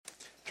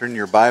Turn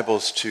your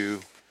Bibles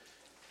to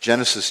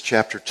Genesis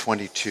chapter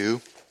 22.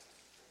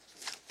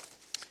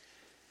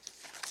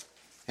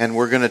 And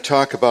we're going to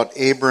talk about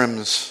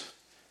Abraham's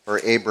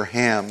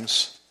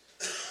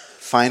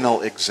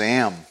final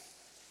exam.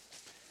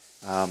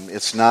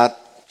 It's not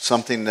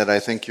something that I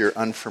think you're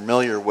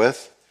unfamiliar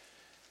with.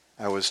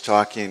 I was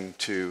talking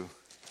to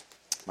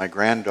my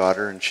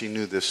granddaughter, and she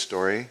knew this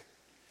story,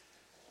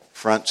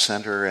 front,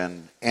 center,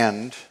 and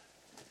end.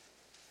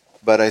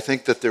 But I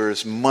think that there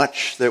is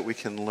much that we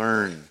can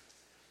learn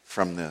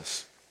from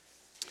this.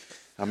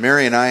 Now,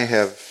 Mary and I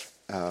have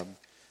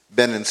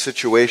been in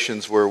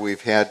situations where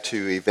we've had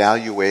to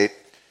evaluate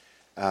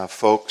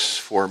folks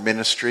for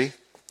ministry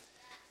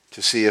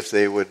to see if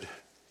they would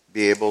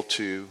be able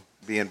to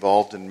be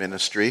involved in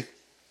ministry.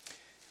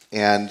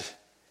 And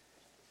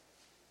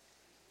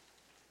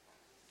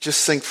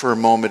just think for a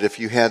moment, if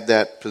you had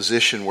that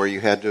position where you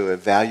had to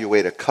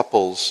evaluate a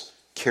couple's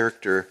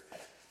character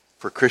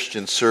for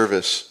Christian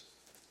service,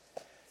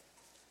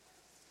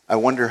 I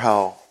wonder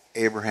how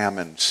Abraham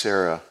and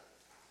Sarah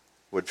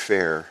would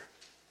fare.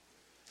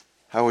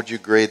 How would you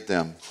grade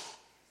them?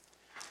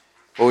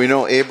 Well, we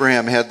know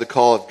Abraham had the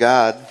call of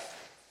God,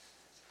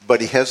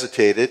 but he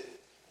hesitated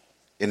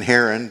in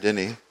Haran,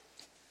 didn't he?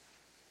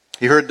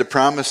 He heard the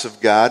promise of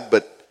God,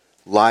 but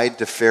lied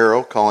to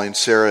Pharaoh, calling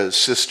Sarah his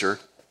sister.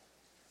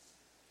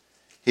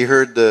 He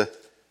heard the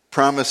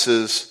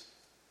promises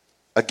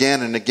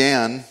again and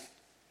again,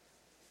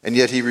 and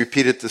yet he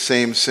repeated the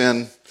same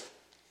sin,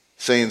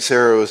 saying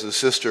Sarah was his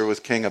sister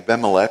with King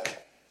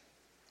Abimelech.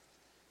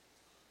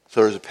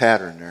 So there's a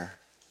pattern there.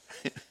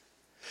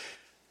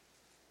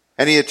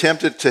 And he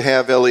attempted to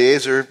have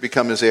Eliezer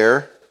become his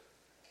heir,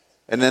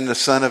 and then the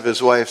son of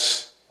his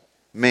wife's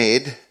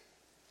maid.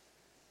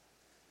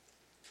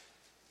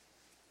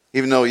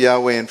 Even though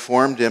Yahweh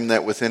informed him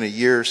that within a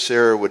year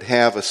Sarah would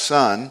have a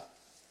son,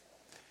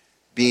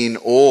 being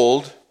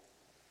old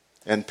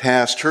and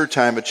past her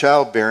time of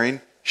childbearing,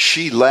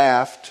 she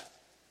laughed.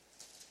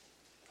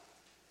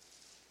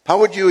 How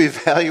would you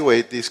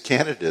evaluate these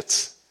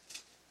candidates?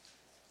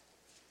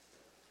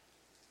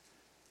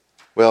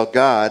 Well,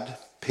 God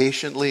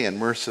patiently and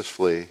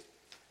mercifully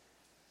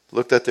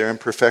looked at their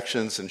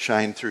imperfections and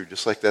shined through,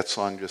 just like that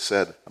song just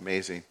said.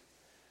 Amazing.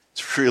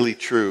 It's really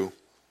true.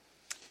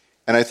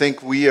 And I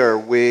think we are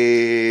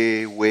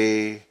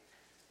way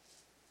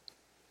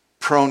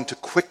prone to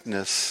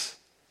quickness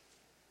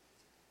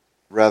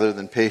rather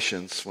than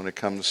patience when it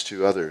comes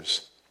to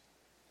others.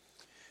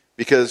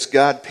 Because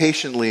God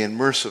patiently and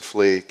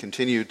mercifully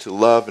continued to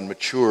love and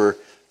mature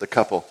the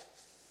couple.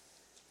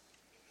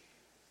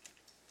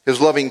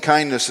 His loving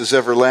kindness is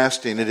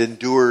everlasting. It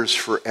endures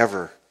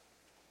forever.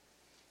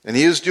 And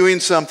he is doing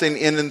something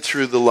in and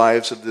through the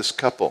lives of this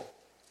couple.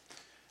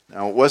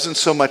 Now, it wasn't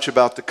so much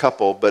about the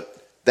couple, but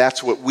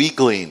that's what we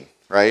glean,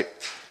 right?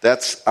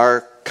 That's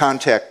our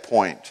contact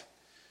point.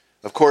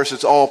 Of course,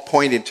 it's all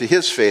pointing to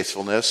his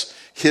faithfulness,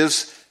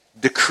 his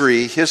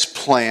decree, his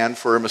plan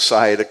for a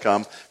Messiah to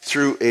come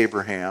through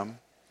Abraham.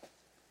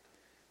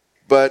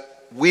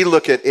 But we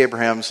look at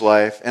Abraham's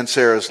life and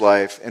Sarah's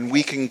life, and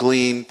we can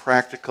glean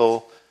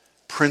practical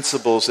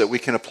principles that we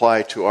can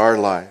apply to our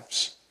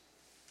lives.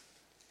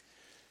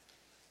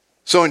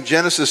 So in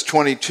Genesis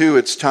 22,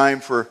 it's time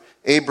for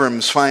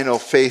Abram's final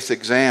faith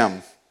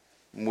exam.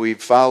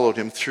 We've followed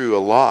him through a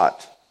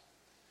lot.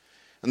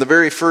 And the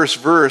very first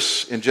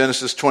verse in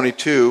Genesis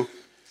 22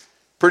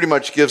 pretty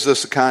much gives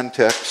us the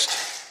context.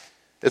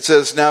 It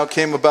says, "Now it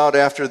came about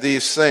after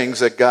these things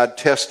that God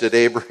tested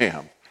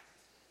Abraham."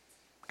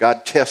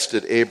 God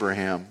tested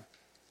Abraham.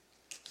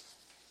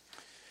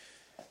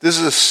 This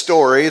is a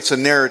story, it's a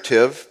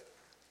narrative,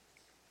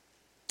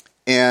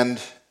 and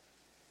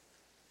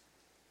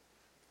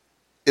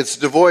it's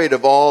devoid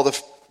of all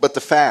but the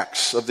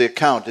facts of the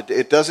account.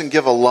 It doesn't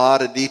give a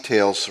lot of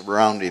details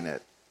surrounding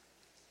it.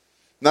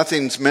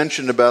 Nothing's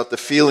mentioned about the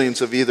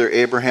feelings of either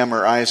Abraham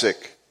or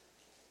Isaac.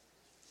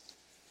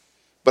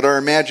 But our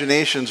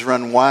imaginations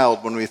run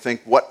wild when we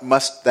think, what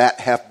must that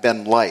have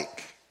been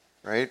like,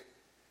 right?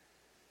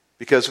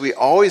 Because we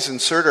always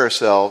insert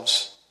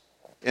ourselves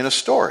in a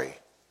story.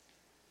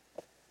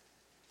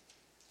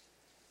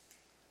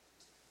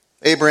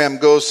 Abraham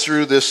goes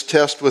through this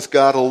test with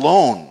God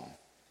alone.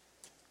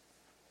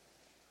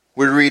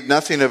 We read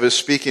nothing of his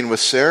speaking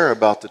with Sarah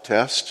about the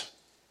test.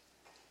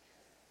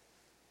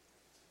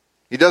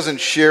 He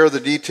doesn't share the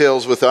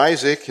details with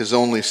Isaac, his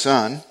only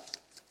son.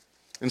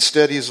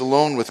 Instead, he's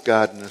alone with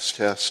God in this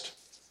test.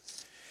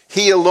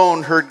 He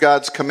alone heard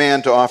God's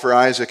command to offer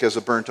Isaac as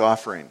a burnt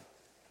offering.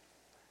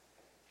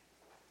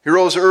 He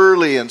rose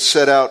early and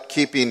set out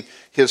keeping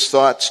his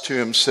thoughts to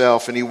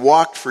himself, and he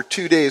walked for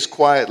 2 days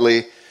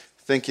quietly,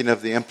 thinking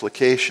of the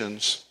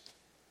implications.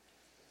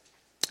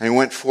 And he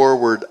went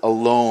forward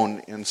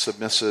alone in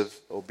submissive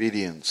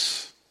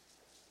obedience.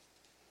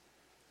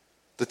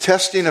 The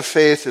testing of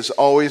faith is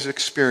always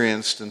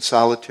experienced in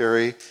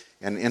solitary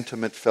and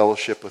intimate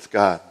fellowship with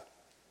God.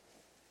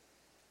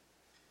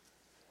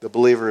 The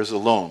believer is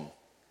alone.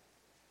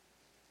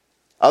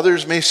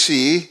 Others may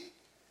see,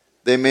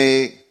 they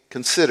may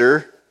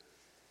consider,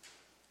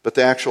 but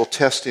the actual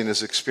testing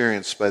is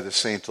experienced by the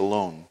saint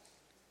alone.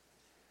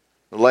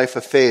 The life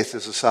of faith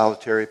is a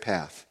solitary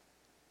path.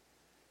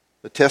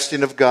 The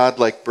testing of God,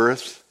 like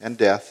birth and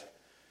death,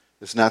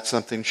 is not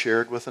something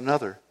shared with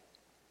another.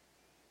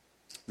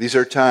 These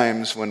are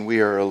times when we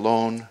are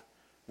alone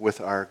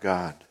with our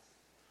God.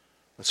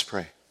 Let's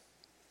pray.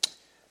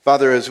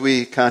 Father, as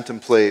we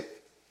contemplate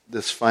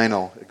this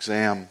final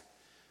exam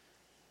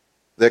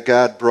that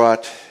God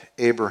brought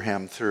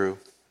Abraham through,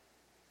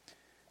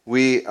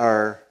 we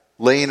are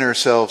laying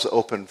ourselves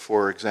open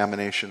for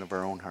examination of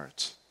our own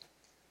hearts.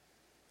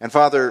 And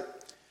Father,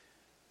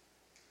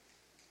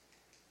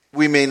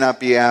 we may not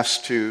be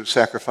asked to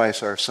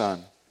sacrifice our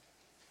son,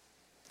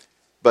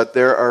 but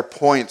there are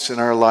points in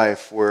our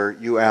life where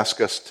you ask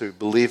us to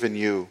believe in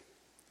you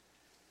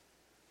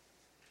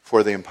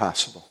for the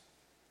impossible,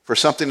 for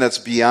something that's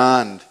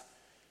beyond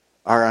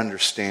our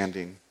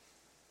understanding,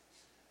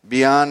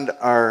 beyond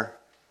our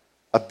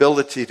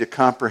ability to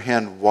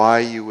comprehend why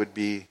you would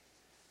be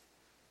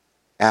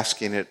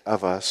asking it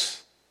of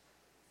us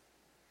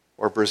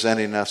or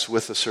presenting us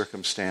with a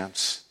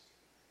circumstance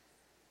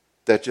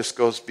that just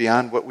goes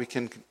beyond what we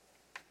can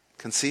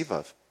conceive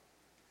of.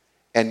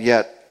 And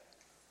yet,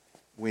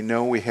 we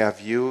know we have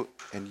you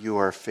and you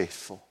are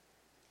faithful.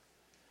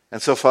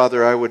 And so,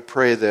 Father, I would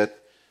pray that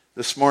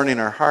this morning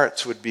our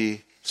hearts would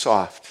be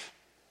soft,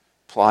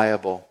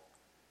 pliable,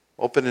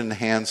 open in the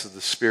hands of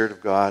the Spirit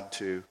of God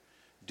to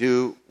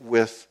do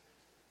with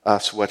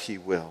us what He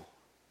will.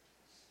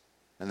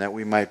 And that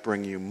we might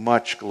bring you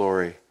much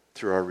glory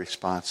through our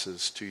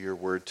responses to your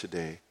word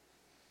today.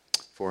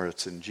 For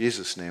it's in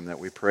Jesus' name that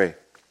we pray.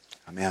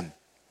 Amen.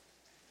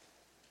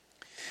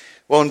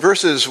 Well, in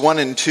verses 1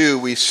 and 2,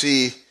 we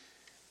see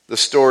the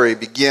story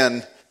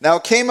begin. Now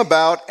it came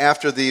about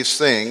after these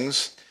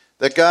things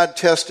that God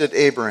tested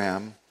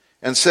Abraham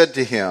and said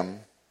to him,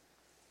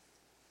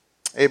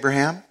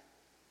 Abraham?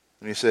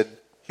 And he said,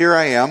 Here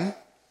I am. And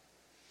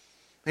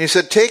he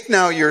said, Take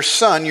now your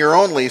son, your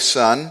only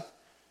son,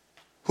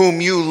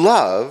 whom you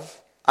love,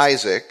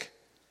 Isaac,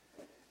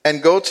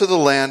 and go to the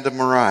land of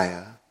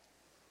Moriah,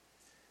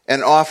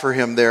 and offer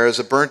him there as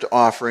a burnt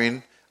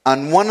offering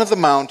on one of the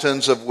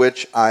mountains of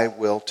which I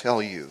will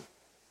tell you.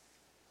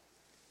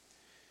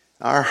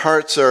 Our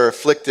hearts are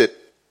afflicted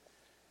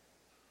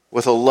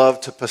with a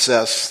love to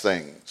possess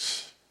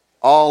things.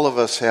 All of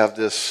us have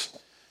this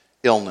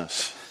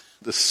illness,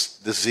 this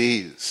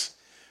disease.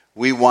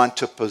 We want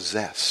to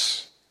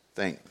possess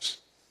things.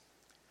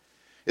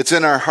 It's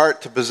in our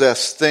heart to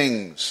possess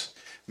things.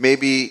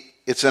 Maybe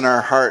it's in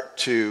our heart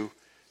to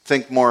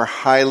think more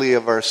highly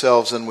of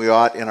ourselves than we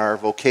ought in our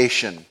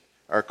vocation,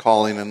 our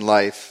calling in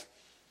life,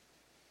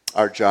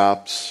 our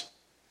jobs.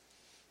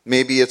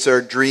 Maybe it's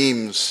our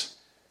dreams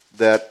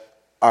that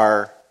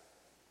are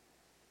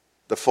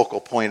the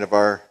focal point of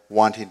our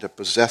wanting to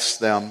possess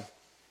them,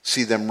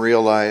 see them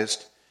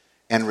realized,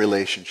 and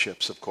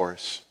relationships, of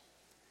course.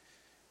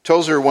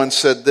 Tozer once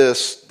said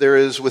this, there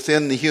is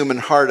within the human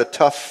heart a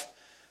tough,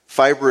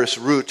 fibrous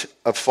root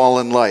of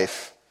fallen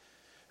life,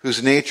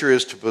 whose nature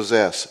is to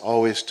possess,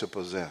 always to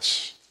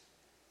possess.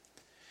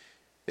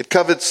 It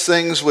covets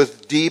things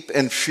with deep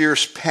and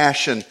fierce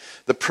passion.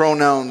 The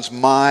pronouns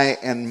my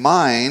and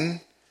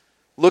mine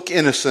look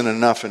innocent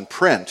enough in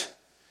print,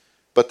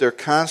 but their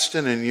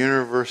constant and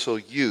universal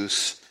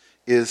use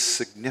is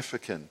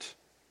significant.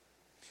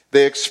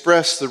 They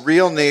express the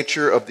real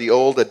nature of the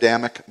old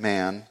Adamic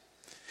man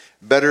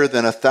better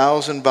than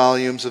 1,000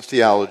 volumes of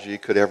theology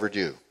could ever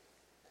do.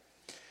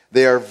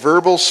 They are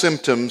verbal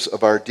symptoms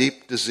of our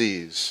deep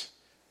disease,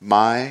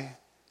 my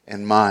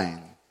and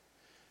mine.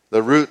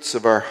 The roots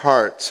of our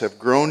hearts have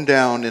grown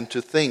down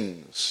into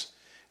things,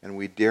 and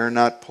we dare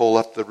not pull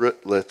up the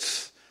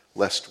rootlets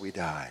lest we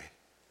die.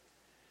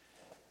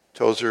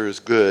 Tozer is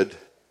good.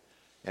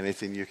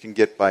 Anything you can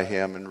get by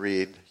him and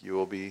read, you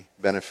will be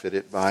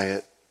benefited by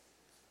it.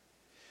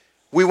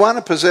 We want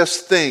to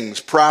possess things,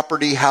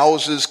 property,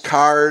 houses,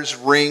 cars,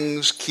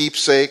 rings,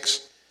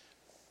 keepsakes,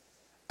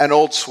 an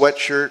old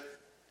sweatshirt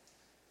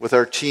with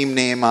our team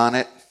name on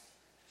it.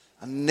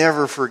 I'll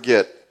never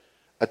forget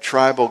a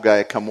tribal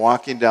guy come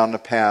walking down the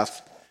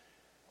path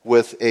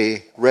with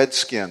a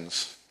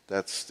Redskins,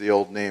 that's the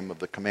old name of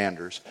the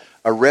Commanders,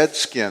 a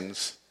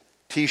Redskins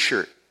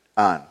t-shirt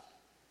on.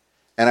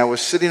 And I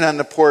was sitting on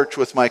the porch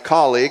with my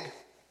colleague,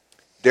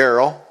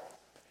 Daryl,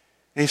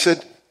 and he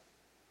said,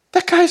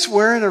 that guy's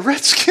wearing a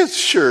Redskins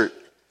shirt.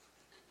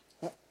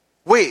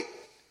 Wait,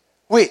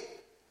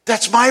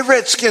 that's my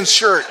Redskins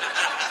shirt.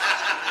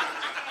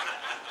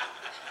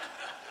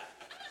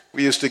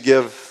 We used to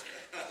give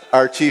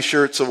our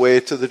t-shirts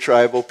away to the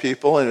tribal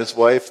people, and his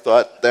wife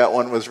thought that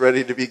one was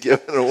ready to be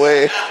given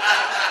away.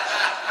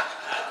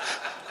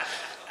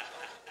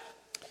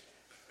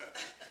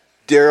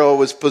 Daryl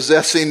was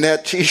possessing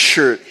that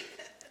t-shirt,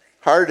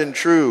 hard and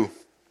true.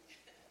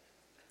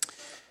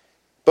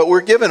 But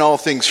we're given all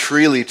things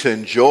freely to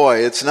enjoy.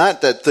 It's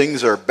not that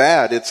things are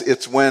bad.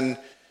 It's when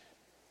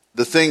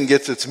the thing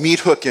gets its meat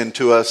hook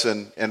into us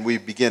and we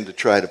begin to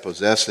try to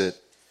possess it.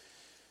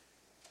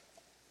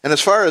 And as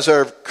far as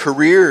our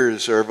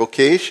careers, our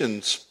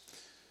vocations,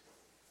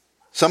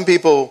 Some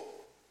people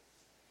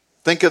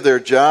think of their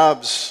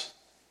jobs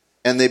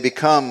and they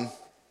become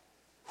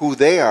who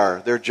they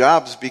are. Their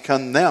jobs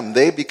become them.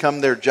 They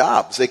become their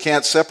jobs. They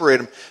can't separate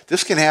them.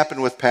 This can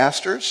happen with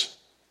pastors.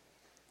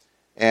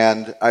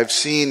 And I've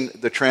seen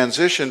the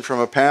transition from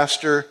a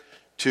pastor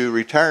to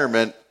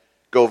retirement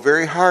go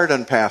very hard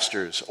on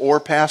pastors or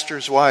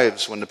pastors'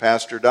 wives when the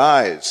pastor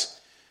dies.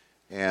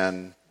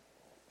 And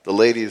the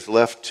lady is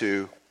left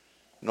to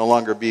no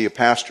longer be a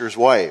pastor's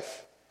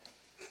wife.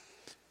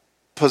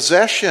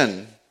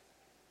 Possession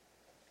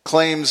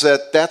claims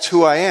that that's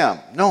who I am.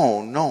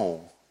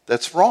 No,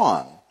 that's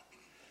wrong.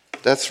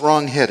 That's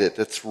wrong-headed.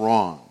 That's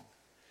wrong.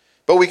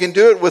 But we can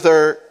do it with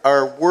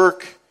our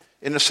work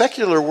in the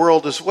secular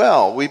world as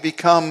well. We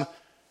become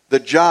the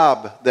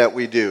job that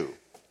we do.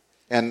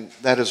 And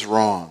that is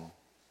wrong.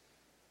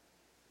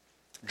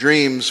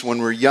 Dreams,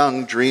 when we're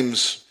young,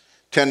 dreams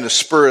tend to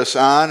spur us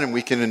on, and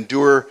we can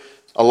endure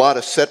a lot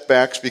of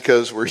setbacks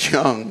because we're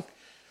young.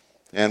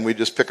 And we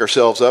just pick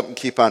ourselves up and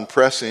keep on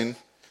pressing.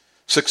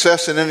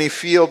 Success in any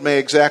field may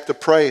exact a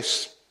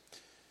price.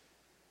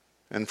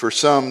 And for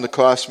some, the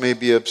cost may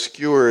be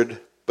obscured,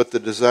 but the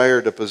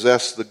desire to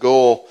possess the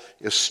goal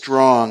is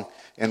strong,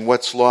 and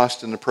what's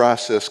lost in the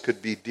process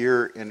could be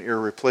dear and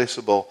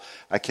irreplaceable.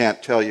 I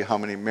can't tell you how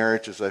many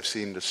marriages I've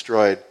seen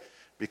destroyed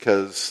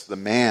because the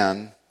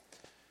man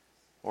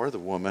or the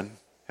woman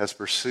has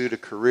pursued a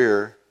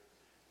career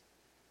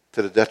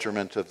to the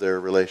detriment of their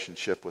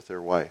relationship with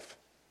their wife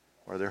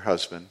or their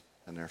husband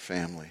and their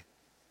family.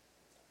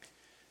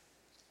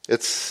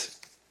 It's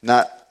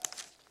not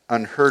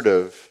unheard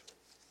of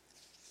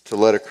to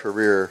let a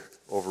career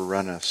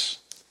overrun us.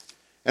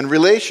 And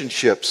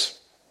relationships,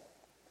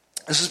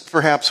 this is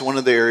perhaps one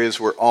of the areas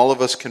where all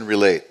of us can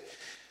relate.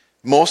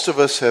 Most of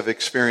us have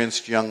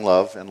experienced young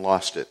love and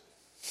lost it.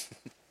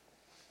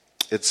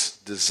 It's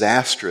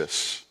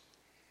disastrous.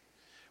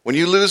 When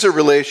you lose a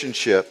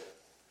relationship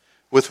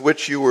with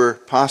which you were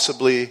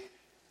possibly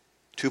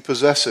too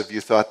possessive,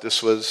 you thought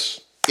this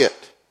was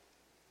it.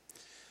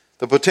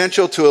 The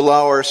potential to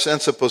allow our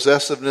sense of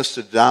possessiveness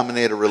to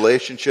dominate a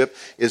relationship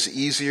is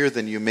easier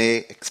than you may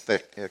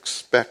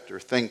expect or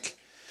think.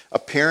 A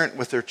parent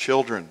with their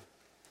children.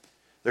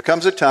 There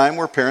comes a time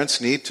where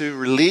parents need to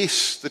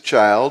release the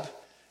child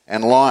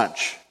and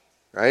launch,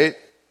 right?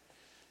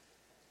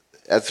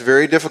 That's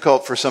very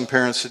difficult for some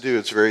parents to do.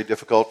 It's very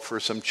difficult for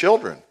some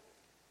children.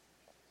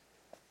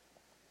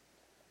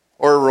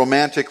 Or a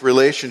romantic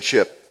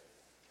relationship.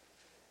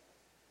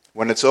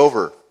 When it's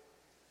over.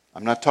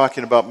 I'm not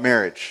talking about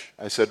marriage.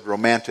 I said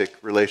romantic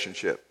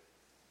relationship.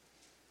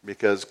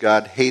 Because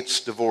God hates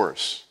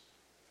divorce.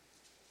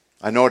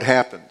 I know it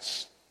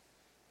happens,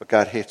 but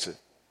God hates it.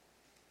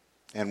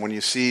 And when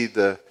you see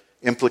the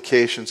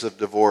implications of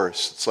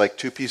divorce, it's like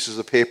two pieces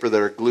of paper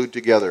that are glued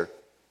together.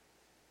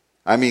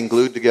 I mean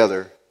glued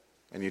together,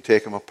 and you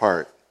take them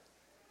apart.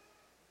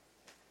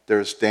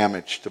 There's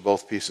damage to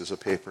both pieces of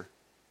paper.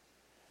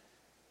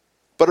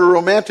 But a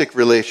romantic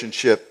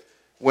relationship,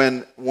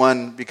 when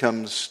one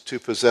becomes too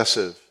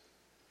possessive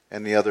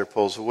and the other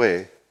pulls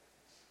away,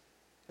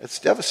 it's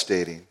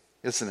devastating,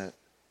 isn't it?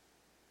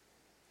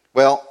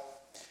 Well,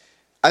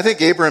 I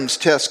think Abraham's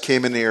test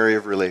came in the area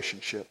of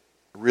relationship.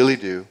 I really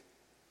do.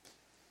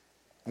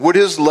 Would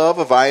his love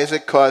of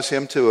Isaac cause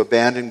him to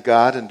abandon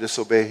God and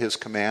disobey his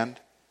command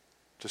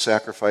to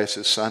sacrifice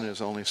his son, his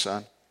only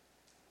son?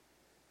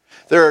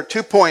 There are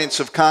 2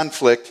 points of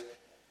conflict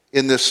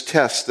in this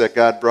test that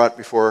God brought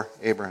before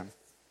Abraham.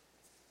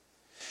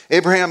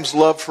 Abraham's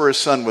love for his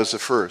son was the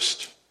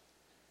first.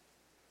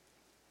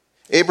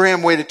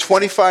 Abraham waited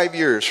 25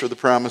 years for the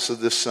promise of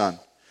this son.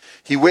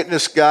 He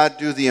witnessed God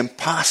do the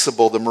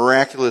impossible, the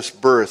miraculous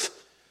birth.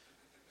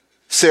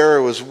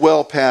 Sarah was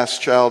well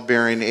past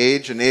childbearing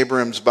age, and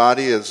Abraham's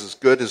body is as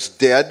good as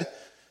dead.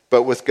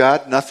 But with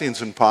God,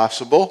 nothing's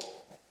impossible.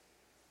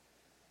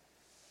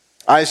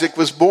 Isaac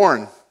was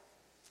born,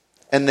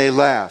 and they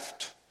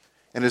laughed.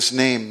 And his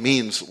name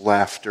means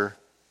laughter.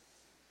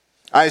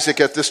 Isaac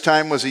at this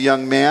time was a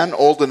young man,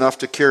 old enough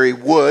to carry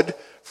wood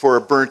for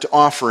a burnt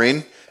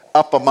offering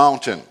up a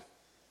mountain.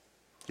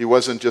 He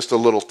wasn't just a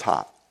little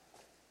tot.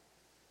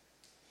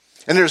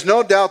 And there's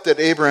no doubt that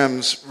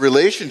Abraham's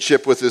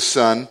relationship with his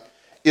son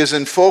is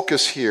in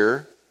focus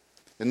here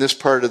in this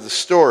part of the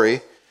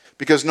story,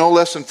 because no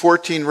less than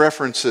 14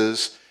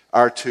 references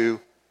are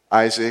to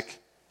Isaac,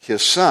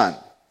 his son.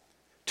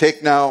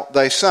 Take now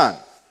thy son,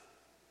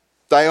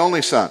 thy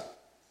only son,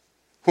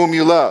 whom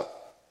you love.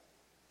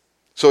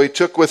 So he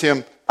took with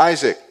him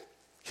Isaac,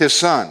 his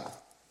son.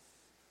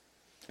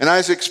 And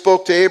Isaac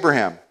spoke to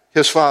Abraham,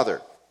 his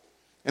father.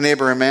 And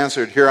Abraham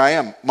answered, "Here I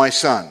am, my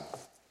son.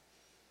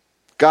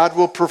 God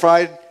will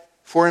provide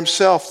for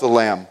himself the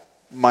lamb,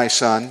 my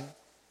son."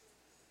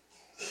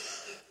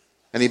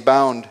 And he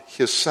bound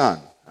his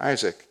son,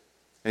 Isaac,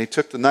 and he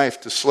took the knife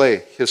to slay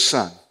his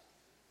son.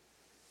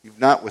 You've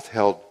not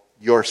withheld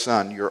your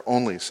son, your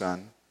only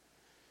son.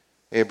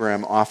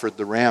 Abraham offered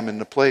the ram in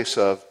the place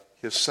of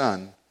his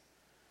son,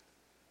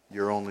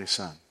 your only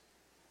son.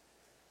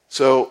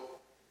 So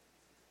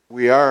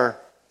we are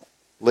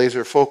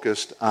laser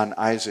focused on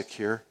Isaac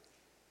here.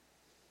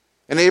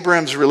 And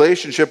Abraham's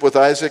relationship with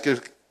Isaac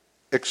is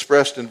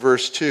expressed in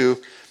verse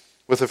 2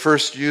 with the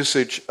first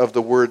usage of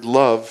the word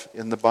love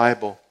in the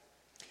Bible.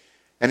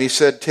 And he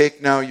said,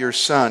 "Take now your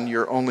son,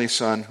 your only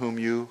son, whom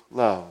you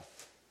love."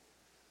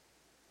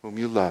 Whom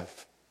you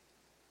love.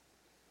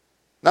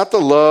 Not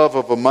the love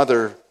of a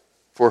mother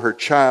for her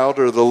child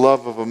or the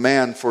love of a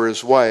man for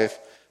his wife,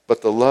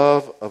 but the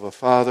love of a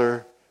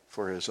father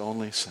for his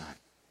only son.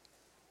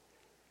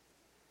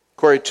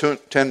 Corrie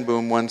ten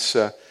Boom once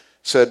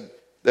said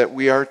that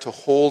we are to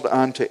hold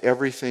on to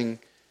everything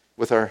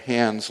with our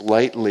hands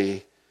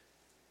lightly.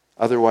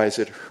 Otherwise,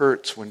 it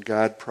hurts when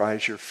God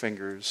pries your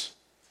fingers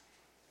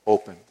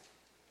open.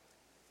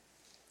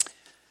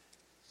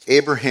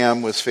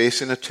 Abraham was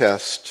facing a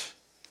test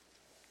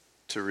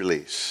to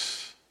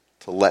release,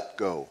 to let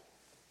go.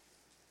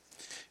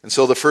 And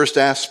so the first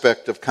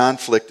aspect of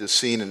conflict is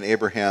seen in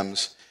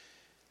Abraham's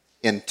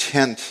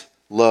intent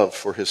love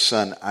for his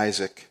son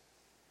Isaac,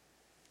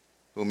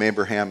 whom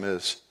Abraham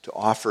is to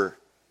offer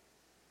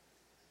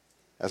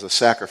as a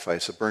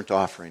sacrifice, a burnt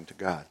offering to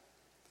God.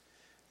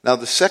 Now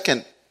the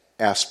second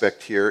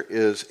aspect here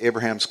is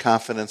Abraham's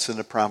confidence in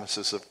the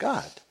promises of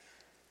God.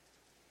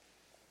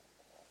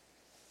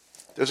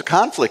 There's a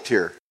conflict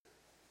here.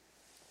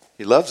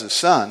 He loves his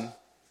son,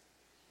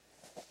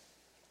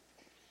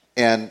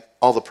 and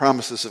all the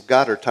promises of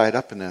God are tied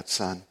up in that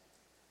son.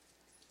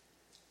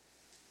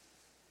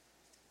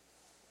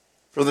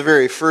 From the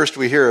very first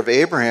we hear of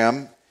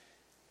Abraham,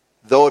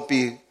 though it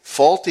be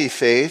faulty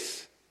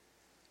faith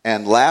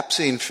and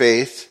lapsing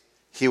faith,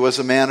 he was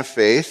a man of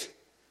faith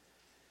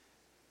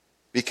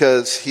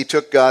because he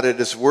took God at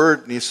his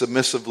word and he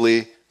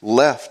submissively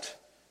left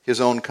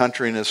his own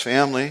country and his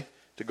family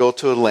to go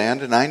to a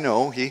land. And I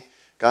know he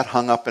got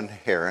hung up in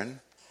Haran.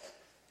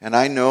 And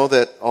I know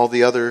that all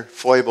the other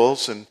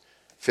foibles and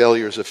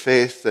failures of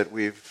faith that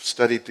we've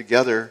studied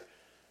together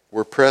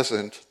were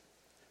present.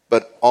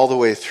 But all the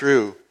way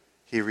through,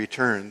 he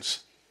returns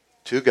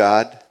to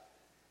God,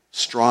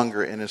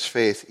 stronger in his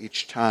faith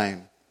each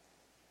time.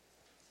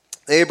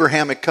 The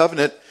Abrahamic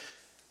covenant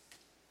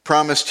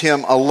promised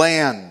him a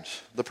land,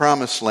 the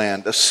promised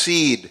land, a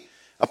seed,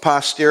 a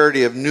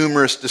posterity of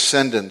numerous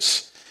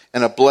descendants,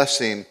 and a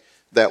blessing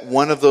that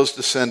one of those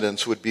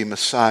descendants would be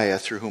Messiah,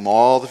 through whom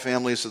all the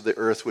families of the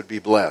earth would be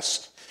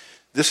blessed.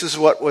 This is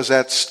what was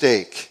at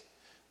stake.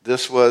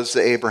 This was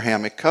the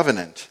Abrahamic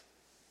covenant.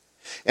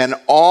 And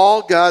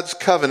all God's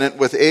covenant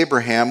with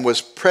Abraham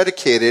was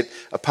predicated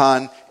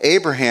upon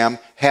Abraham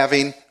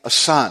having a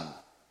son.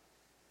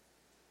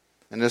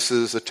 And this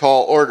is a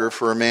tall order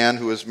for a man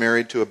who is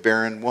married to a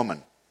barren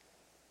woman.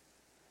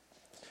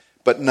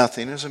 But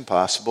nothing is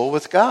impossible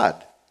with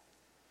God.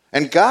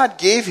 And God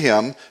gave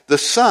him the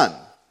son,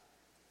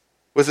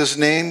 with his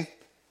name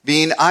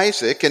being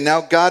Isaac, and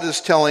now God is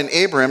telling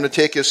Abraham to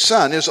take his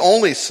son, his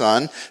only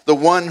son, the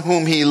one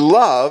whom he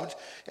loved,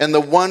 and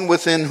the one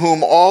within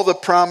whom all the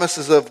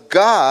promises of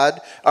God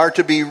are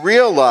to be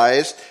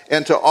realized,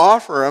 and to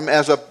offer him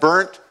as a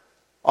burnt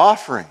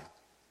offering,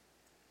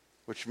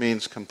 which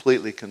means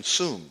completely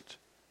consumed.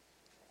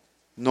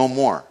 No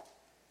more.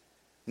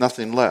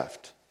 Nothing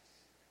left.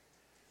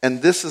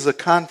 And this is a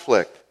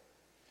conflict.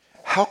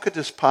 How could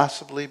this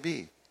possibly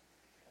be?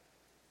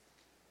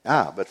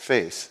 But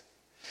faith.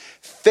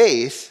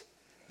 Faith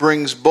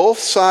brings both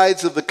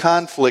sides of the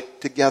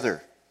conflict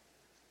together.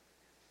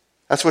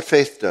 That's what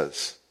faith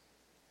does.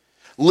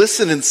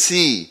 Listen and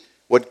see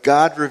what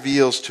God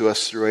reveals to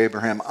us through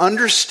Abraham.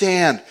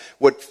 Understand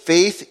what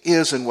faith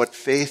is and what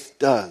faith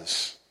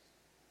does.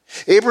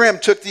 Abraham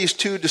took these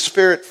two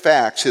disparate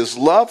facts, his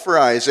love for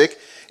Isaac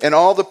and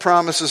all the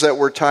promises that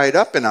were tied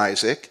up in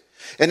Isaac,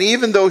 and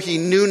even though he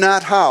knew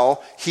not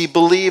how, he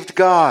believed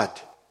God.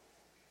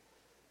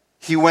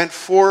 He went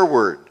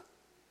forward.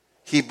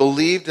 He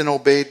believed and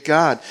obeyed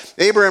God.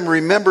 Abraham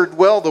remembered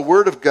well the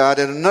word of God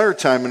at another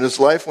time in his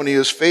life when he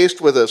was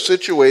faced with a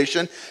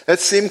situation that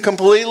seemed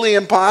completely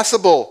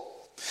impossible.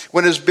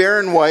 When his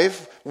barren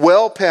wife,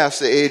 well past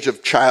the age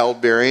of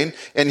childbearing,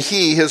 and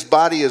he, his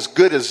body as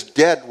good as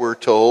dead, we're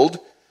told,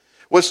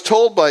 was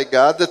told by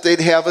God that they'd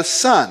have a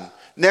son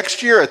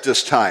next year at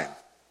this time.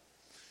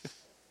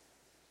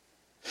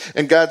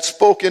 And God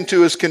spoke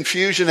into his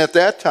confusion at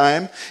that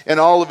time and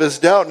all of his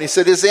doubt. And he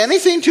said, "Is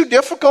anything too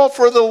difficult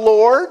for the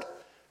Lord,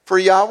 for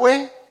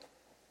Yahweh?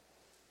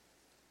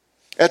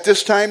 At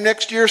this time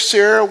next year,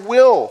 Sarah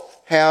will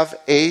have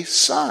a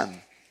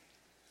son."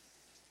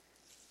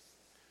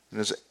 And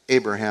as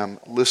Abraham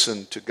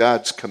listened to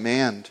God's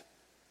command,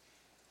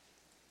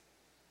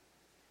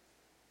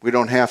 we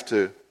don't have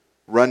to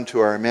run to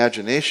our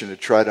imagination to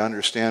try to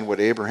understand what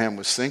Abraham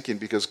was thinking,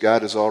 because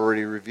God has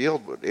already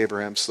revealed what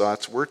Abraham's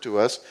thoughts were to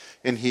us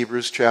in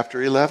Hebrews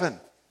chapter 11.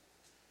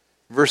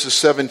 Verses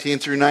 17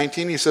 through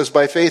 19, he says,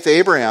 "By faith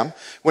Abraham,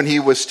 when he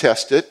was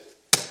tested,"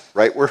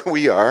 right where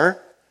we are,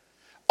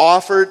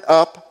 "offered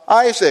up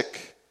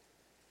Isaac.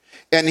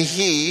 And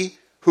he,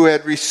 who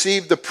had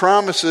received the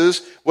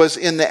promises, was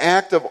in the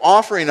act of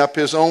offering up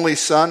his only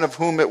son, of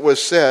whom it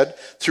was said,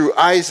 "Through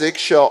Isaac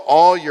shall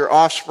all your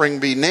offspring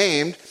be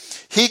named,"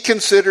 he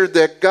considered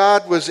that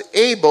God was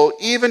able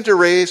even to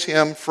raise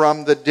him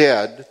from the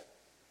dead,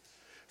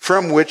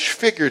 from which,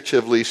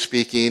 figuratively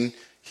speaking,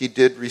 he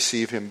did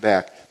receive him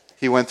back.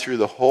 He went through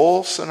the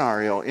whole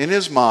scenario in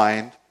his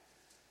mind.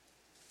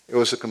 It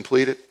was a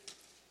completed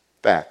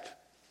fact.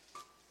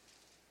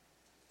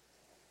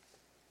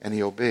 And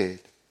he obeyed.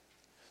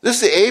 This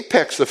is the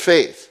apex of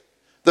faith,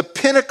 the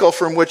pinnacle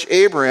from which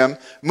Abraham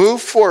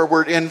moved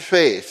forward in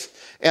faith,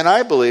 and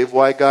I believe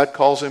why God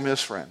calls him his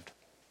friend.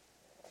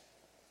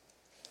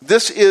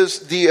 This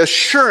is the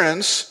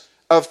assurance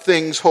of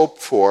things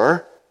hoped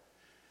for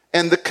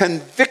and the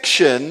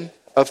conviction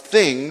of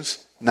things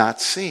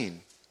not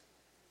seen.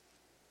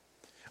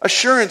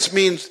 Assurance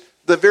means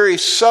the very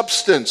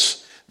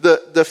substance,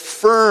 the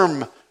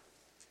firm,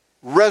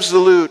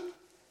 resolute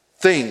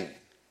thing.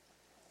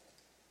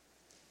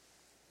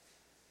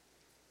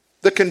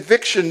 The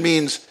conviction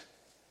means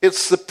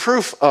it's the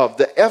proof of,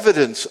 the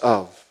evidence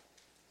of.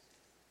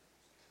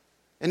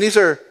 And these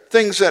are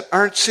things that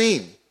aren't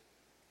seen,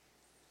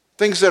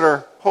 things that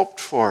are hoped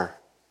for.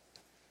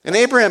 And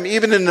Abraham,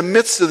 even in the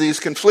midst of these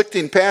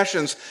conflicting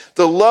passions,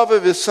 the love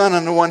of his son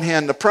on the one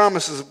hand, the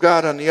promises of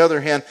God on the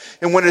other hand,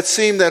 and when it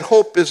seemed that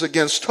hope is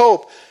against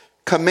hope,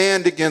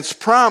 command against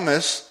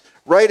promise,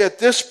 right at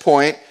this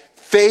point,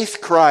 faith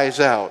cries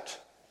out.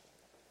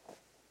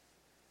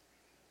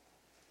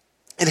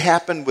 It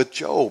happened with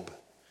Job.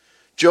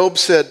 Job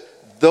said,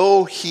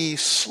 "Though he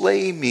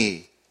slay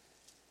me,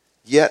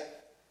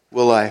 yet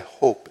will I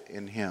hope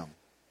in him."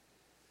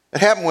 It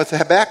happened with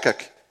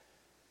Habakkuk,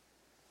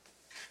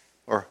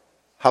 or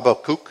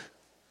Habakkuk.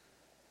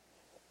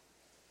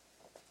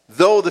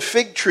 "Though the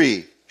fig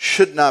tree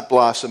should not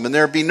blossom, and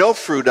there be no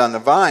fruit on the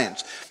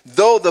vines,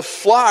 though the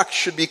flock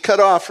should be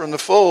cut off from the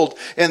fold,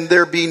 and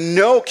there be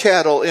no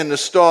cattle in the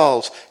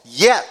stalls,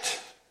 yet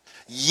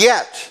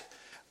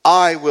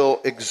I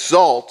will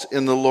exult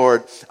in the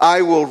Lord.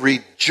 I will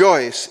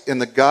rejoice in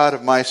the God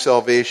of my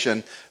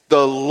salvation.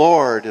 The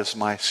Lord is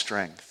my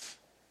strength."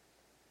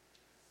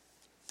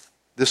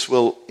 This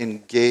will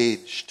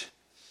engage.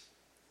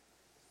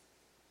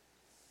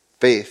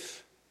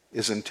 Faith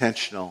is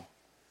intentional.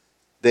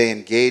 They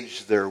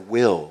engage their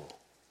will.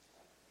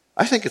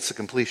 I think it's the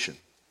completion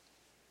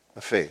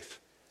of faith.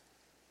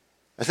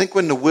 I think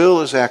when the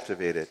will is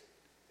activated,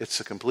 it's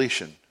the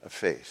completion of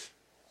faith.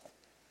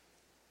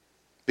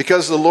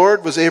 Because the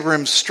Lord was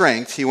Abraham's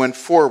strength, he went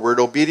forward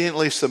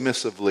obediently,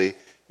 submissively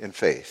in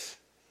faith.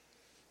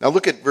 Now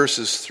look at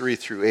verses 3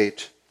 through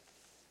 8.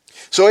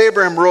 "So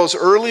Abraham rose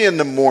early in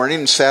the morning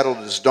and saddled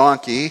his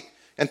donkey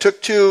and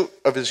took 2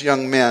 of his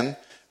young men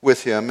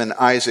with him and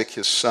Isaac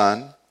his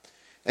son.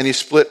 And he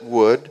split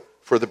wood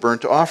for the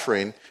burnt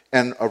offering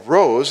and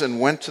arose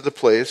and went to the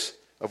place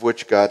of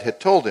which God had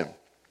told him.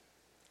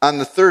 On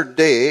the 3rd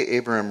day,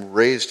 Abraham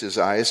raised his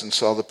eyes and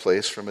saw the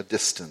place from a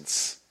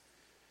distance.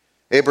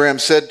 Abraham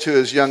said to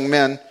his young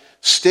men,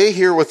 'Stay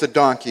here with the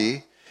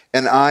donkey,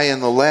 and I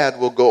and the lad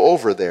will go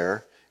over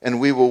there, and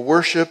we will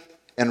worship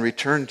and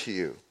return to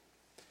you.'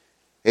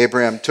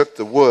 Abraham took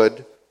the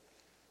wood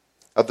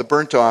of the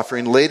burnt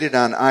offering, laid it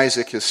on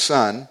Isaac his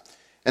son,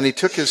 and he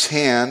took in his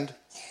hand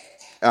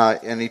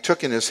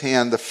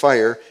the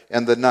fire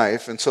and the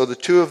knife, and so the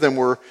 2 of them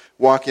were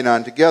walking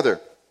on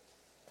together.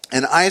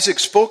 And Isaac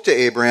spoke to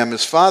Abraham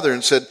his father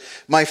and said,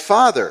 'My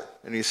father.'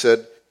 And he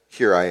said,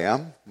 'Here I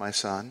am, my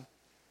son.'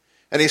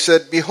 And he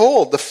said,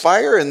 'Behold, the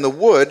fire and the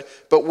wood,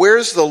 but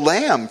where's the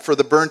lamb for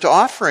the burnt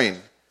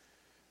offering?'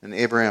 And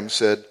Abraham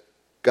said,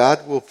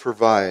 'God will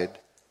provide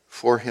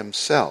for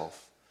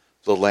himself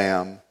the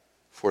lamb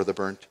for the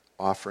burnt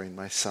offering,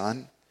 my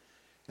son.'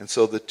 And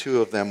so the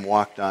 2 of them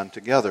walked on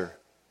together."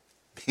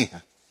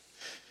 Man,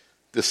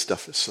 this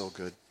stuff is so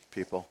good,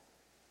 people.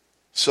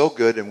 So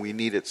good, and we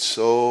need it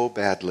so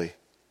badly.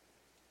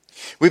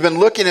 We've been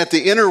looking at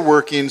the inner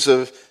workings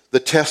of the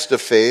test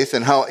of faith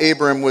and how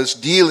Abraham was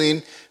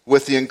dealing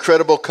with the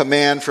incredible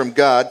command from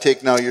God,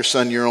 "Take now your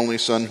son, your only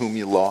son, whom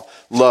you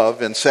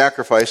love, and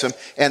sacrifice him."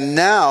 And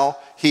now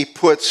he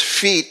puts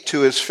feet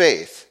to his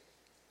faith.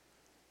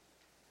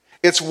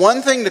 It's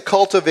one thing to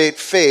cultivate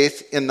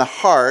faith in the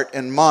heart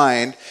and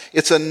mind.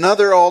 It's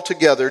another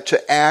altogether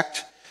to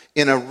act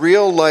in a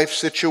real life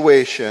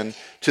situation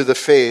to the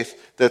faith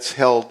that's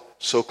held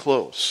so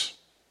close.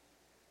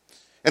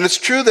 And it's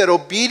true that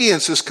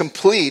obedience is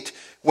complete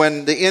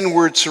when the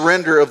inward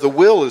surrender of the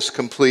will is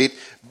complete,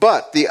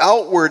 but the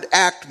outward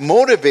act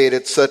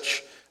motivated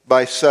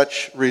by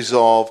such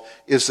resolve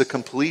is the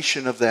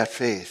completion of that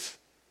faith.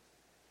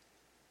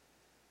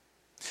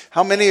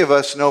 How many of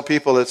us know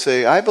people that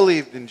say, "I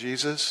believed in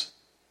Jesus.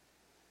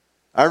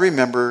 I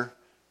remember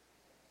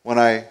when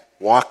I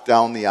walked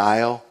down the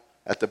aisle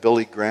at the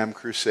Billy Graham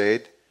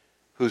crusade,"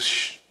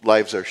 whose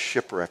lives are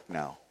shipwrecked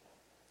now.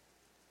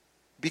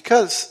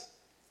 Because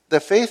the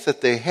faith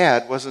that they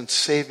had wasn't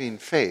saving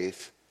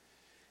faith.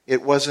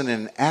 It wasn't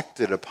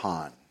enacted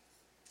upon.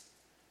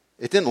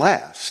 It didn't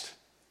last.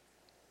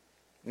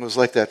 It was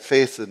like that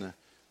faith in the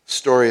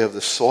story of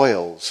the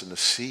soils and the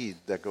seed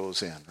that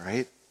goes in,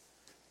 right?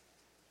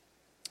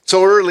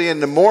 So early in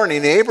the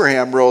morning,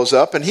 Abraham rose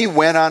up and he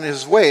went on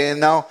his way. And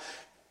now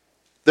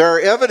there are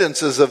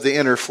evidences of the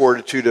inner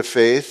fortitude of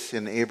faith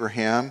in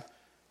Abraham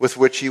with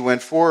which he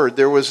went forward.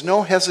 There was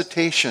no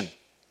hesitation.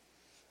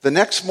 The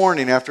next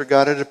morning, after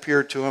God had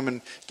appeared to him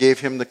and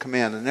gave him the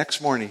command, the next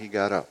morning he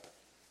got up.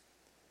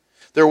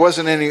 There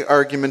wasn't any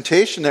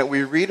argumentation that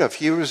we read of.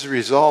 He was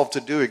resolved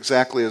to do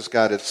exactly as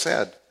God had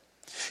said.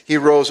 He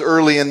rose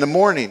early in the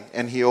morning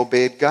and he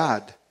obeyed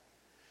God.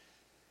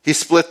 He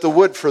split the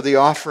wood for the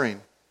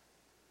offering.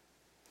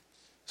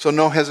 So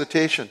no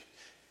hesitation.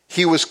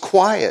 He was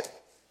quiet.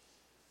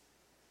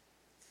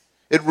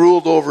 It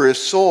ruled over his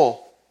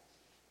soul.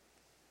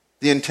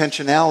 The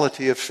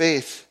intentionality of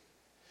faith.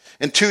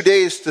 And 2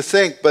 days to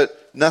think,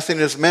 but nothing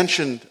is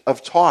mentioned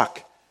of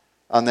talk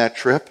on that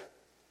trip.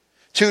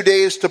 2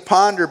 days to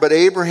ponder, but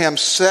Abraham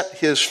set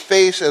his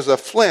face as a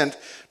flint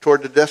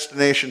toward the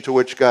destination to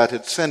which God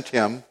had sent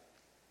him.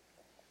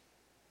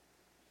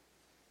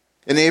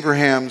 And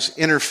Abraham's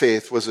inner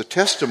faith was a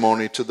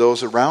testimony to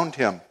those around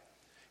him.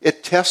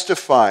 It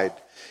testified.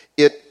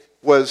 It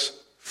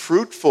was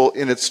fruitful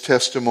in its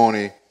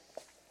testimony.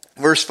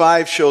 Verse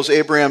 5 shows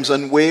Abraham's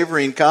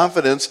unwavering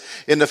confidence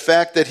in the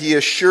fact that he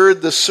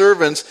assured the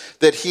servants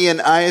that he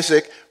and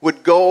Isaac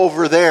would go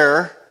over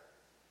there,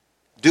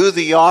 do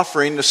the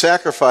offering, the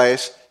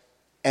sacrifice,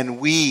 and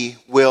we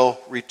will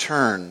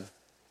return.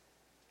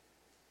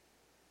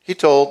 He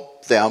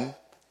told them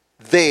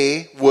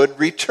they would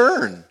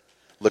return.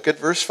 Look at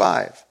verse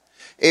 5.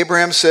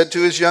 Abraham said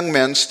to his young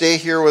men, "Stay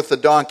here with the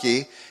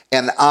donkey,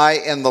 and I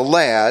and the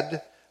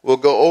lad will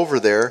go over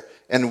there,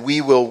 and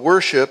we will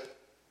worship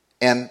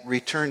and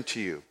return to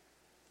you."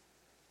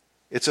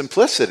 It's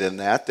implicit in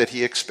that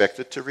he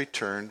expected to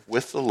return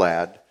with the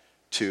lad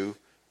to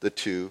the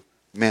two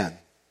men.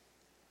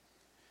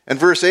 And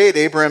verse 8,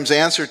 Abraham's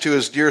answer to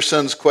his dear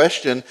son's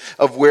question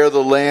of where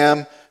the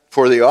lamb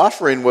for the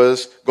offering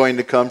was going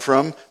to come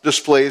from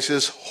displays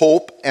his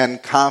hope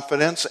and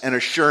confidence and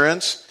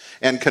assurance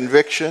and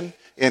conviction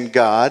in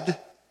God.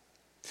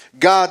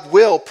 God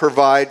will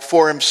provide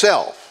for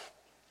himself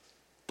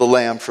the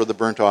lamb for the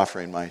burnt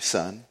offering, my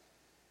son.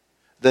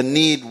 The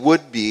need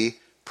would be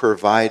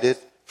provided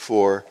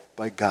for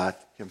by God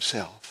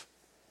himself.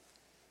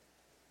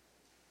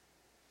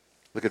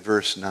 Look at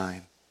verse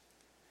 9.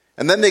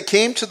 And then they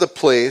came to the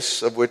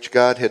place of which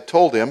God had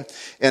told him,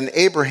 and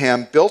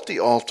Abraham built the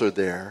altar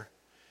there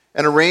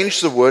and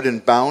arranged the wood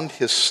and bound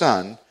his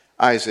son,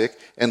 Isaac,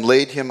 and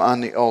laid him on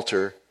the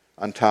altar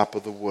on top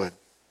of the wood.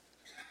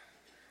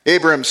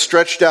 Abraham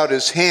stretched out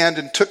his hand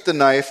and took the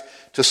knife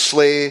to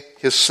slay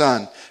his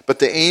son. But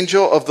the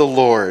angel of the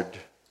Lord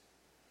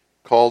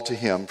called to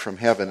him from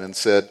heaven and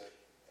said,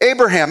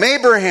 "Abraham,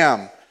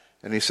 Abraham!"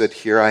 And he said,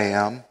 "Here I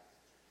am."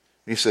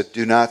 And he said,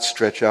 "Do not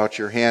stretch out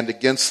your hand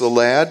against the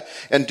lad,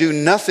 and do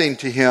nothing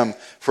to him,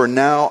 for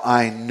now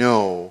I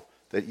know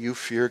that you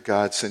fear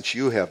God, since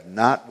you have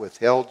not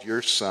withheld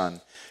your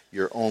son,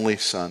 your only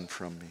son,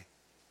 from me."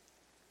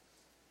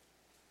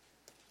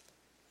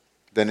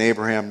 Then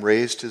Abraham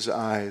raised his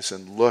eyes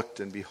and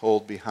looked, and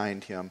behold,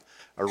 behind him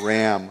a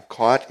ram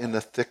caught in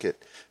the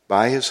thicket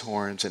by his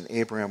horns. And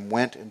Abraham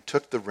went and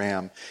took the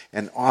ram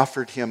and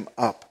offered him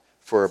up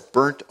for a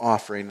burnt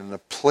offering in the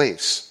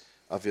place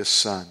of his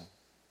son.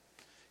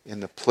 In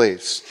the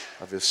place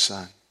of his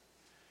son.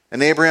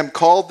 And Abraham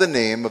called the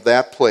name of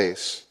that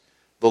place,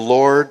 "The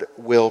Lord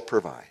will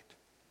provide."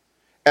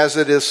 As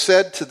it is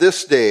said to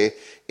this day,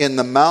 "In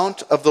the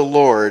mount of the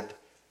Lord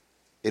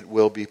it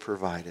will be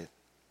provided."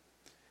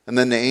 And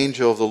then the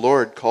angel of the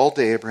Lord called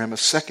to Abraham a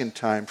second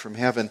time from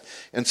heaven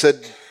and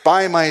said,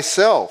 "By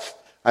myself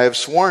I have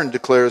sworn,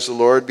 declares the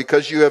Lord,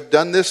 because you have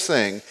done this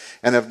thing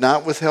and have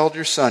not withheld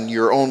your son,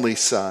 your only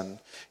son.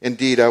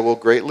 Indeed, I will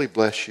greatly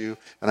bless you,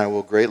 and I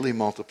will greatly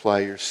multiply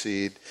your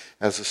seed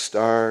as the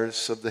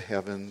stars of the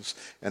heavens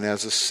and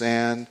as the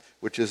sand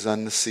which is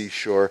on the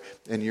seashore.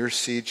 And your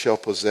seed shall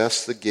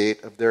possess the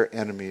gate of their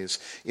enemies.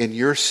 In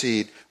your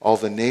seed all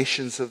the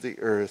nations of the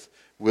earth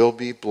will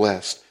be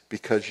blessed,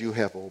 because you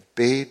have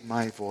obeyed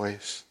my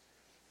voice."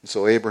 And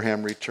so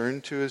Abraham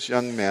returned to his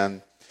young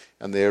men,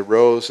 and they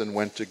arose and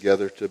went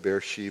together to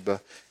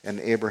Beersheba, and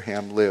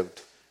Abraham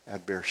lived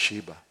at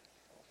Beersheba.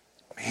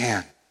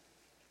 Man,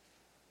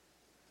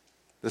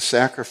 the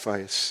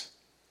sacrifice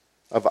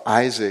of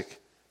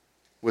Isaac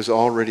was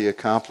already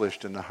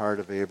accomplished in the heart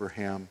of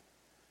Abraham,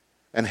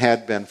 and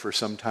had been for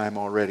some time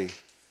already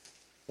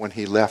when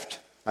he left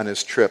on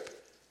his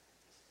trip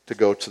to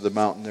go to the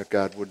mountain that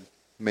God would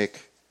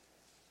make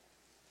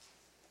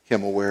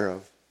him aware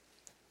of.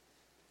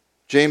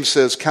 James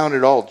says, "Count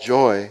it all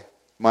joy,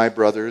 my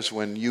brothers,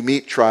 when you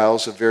meet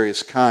trials of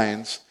various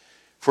kinds,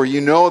 for you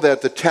know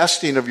that the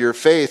testing of your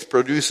faith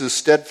produces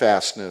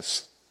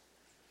steadfastness.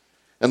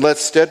 And let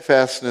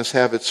steadfastness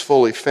have its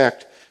full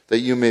effect, that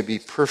you may be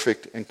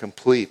perfect and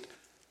complete,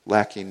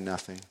 lacking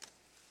nothing."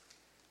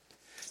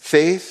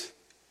 Faith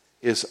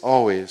is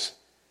always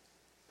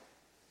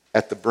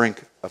at the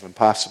brink of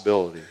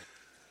impossibility.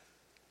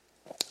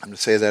 I'm going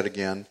to say that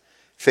again.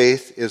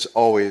 Faith is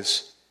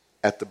always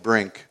at the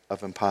brink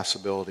of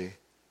impossibility.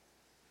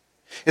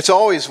 It's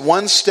always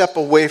one step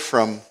away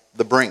from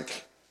the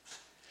brink.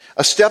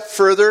 A step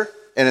further,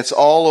 and it's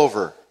all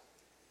over.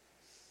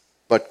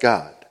 But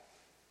God.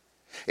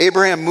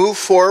 Abraham moved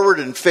forward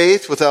in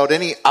faith without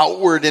any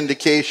outward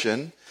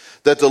indication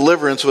that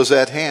deliverance was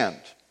at hand.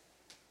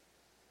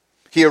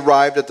 He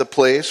arrived at the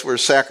place where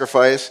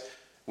sacrifice,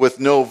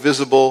 with no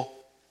visible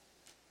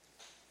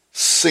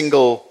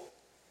single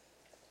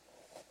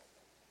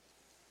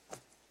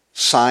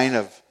sign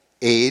of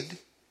aid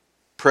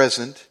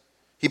present.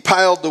 He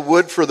piled the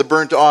wood for the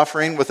burnt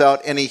offering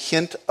without any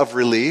hint of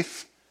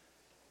relief.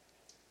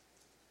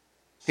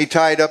 He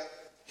tied up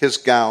his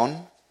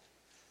gown,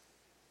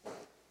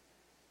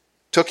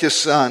 took his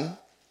son,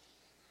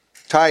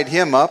 tied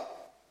him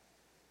up,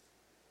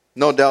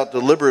 no doubt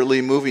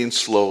deliberately moving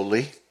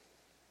slowly,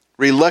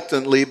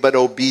 reluctantly but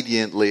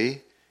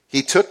obediently.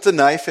 He took the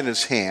knife in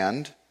his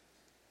hand,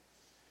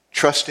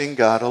 trusting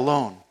God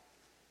alone.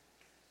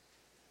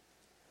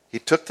 He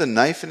took the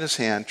knife in his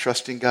hand,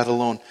 trusting God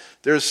alone.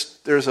 There's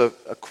a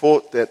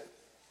quote that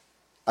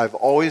I've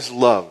always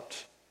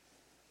loved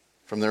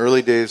from the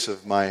early days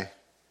of my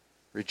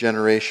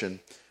regeneration.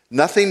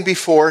 Nothing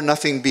before,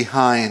 nothing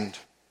behind.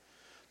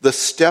 The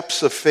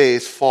steps of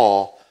faith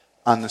fall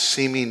on the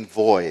seeming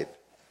void,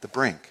 the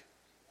brink,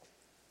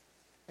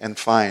 and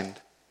find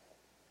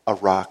a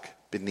rock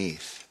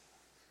beneath.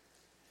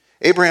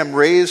 Abraham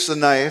raised the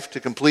knife to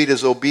complete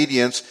his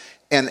obedience,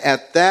 and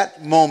at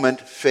that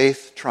moment,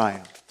 faith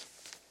triumphed.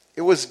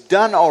 It was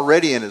done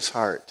already in his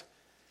heart.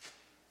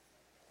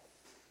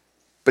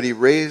 But he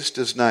raised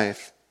his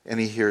knife, and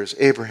he hears,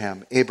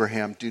 Abraham,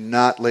 Abraham, do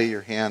not lay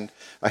a hand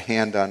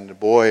on the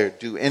boy or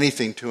do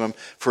anything to him,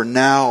 for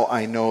now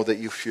I know that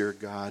you fear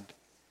God.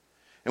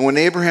 And when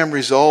Abraham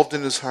resolved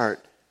in his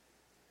heart,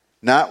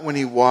 not when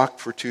he walked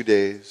for 2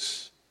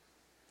 days,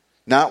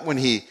 not when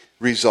he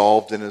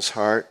resolved in his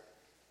heart,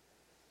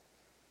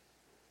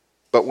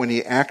 but when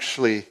he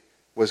actually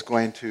was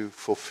going to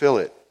fulfill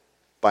it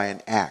by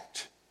an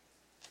act,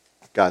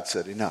 God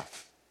said,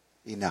 enough,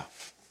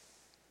 enough.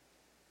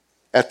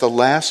 At the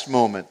last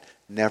moment,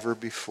 never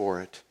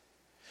before it.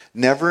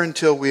 Never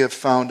until we have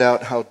found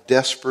out how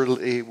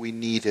desperately we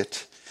need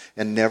it,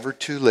 and never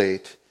too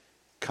late,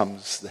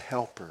 comes the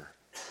helper.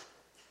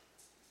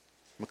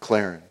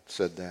 McLaren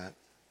said that.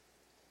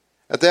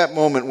 At that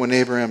moment when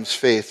Abraham's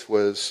faith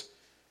was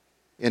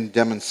in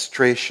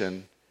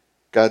demonstration,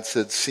 God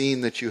said,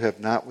 seeing that you have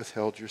not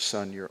withheld your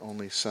son, your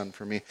only son,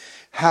 from me.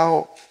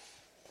 How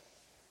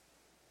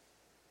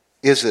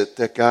is it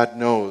that God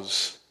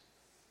knows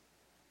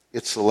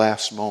it's the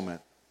last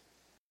moment?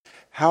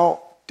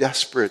 How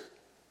desperate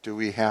do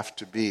we have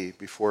to be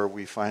before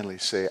we finally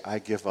say, I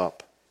give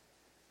up,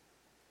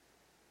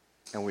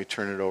 and we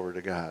turn it over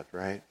to God,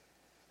 right?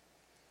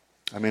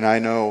 I mean, I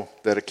know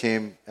that it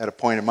came at a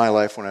point in my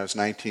life when I was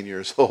 19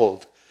 years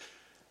old.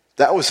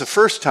 That was the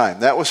first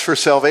time. That was for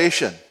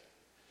salvation.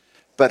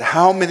 But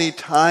how many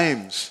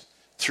times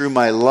through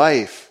my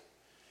life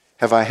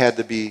have I had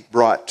to be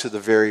brought to the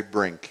very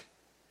brink?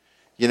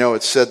 You know,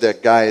 it's said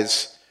that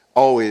guys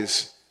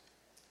always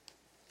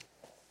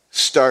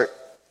start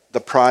the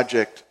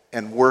project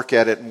and work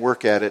at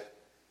it,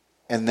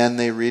 and then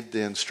they read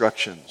the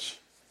instructions,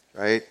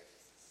 right?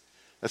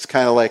 That's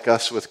kind of like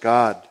us with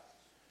God.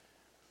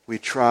 We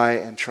try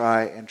and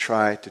try and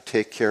try to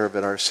take care of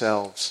it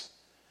ourselves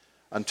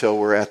until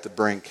we're at the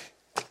brink.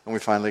 And we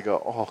finally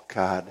go, oh,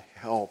 God,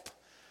 help.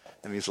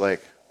 And he's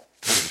like,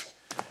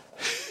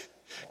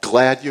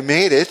 glad you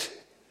made it.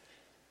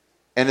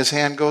 And his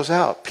hand goes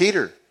out.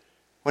 Peter,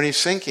 when he's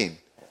sinking,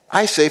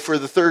 I say for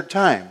the third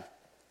time,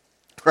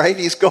 right?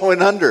 He's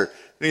going under.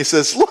 And he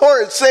says,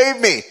 Lord,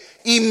 save me.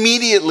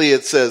 Immediately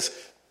it says,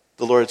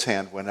 the Lord's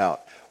hand went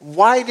out.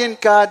 Why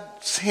didn't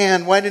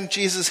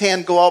Jesus'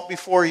 hand go out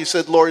before he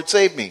said, Lord,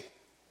 save me?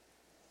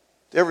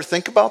 Do you ever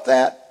think about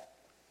that?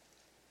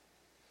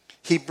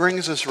 He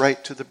brings us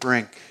right to the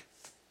brink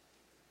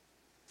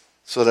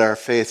so that our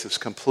faith is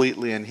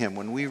completely in him.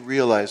 When we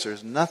realize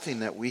there's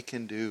nothing that we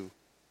can do,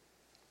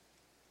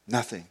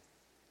 nothing.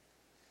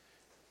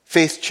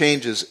 Faith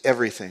changes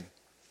everything.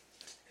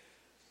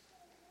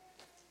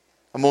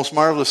 A most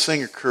marvelous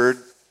thing occurred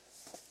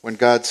when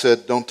God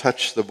said, don't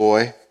touch the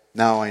boy.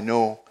 Now I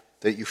know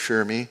that you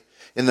fear me.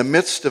 In the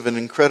midst of an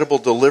incredible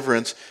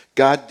deliverance,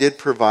 God did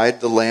provide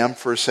the lamb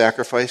for a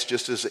sacrifice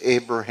just as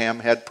Abraham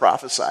had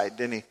prophesied,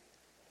 didn't he?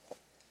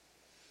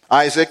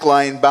 Isaac,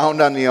 lying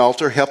bound on the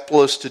altar,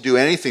 helpless to do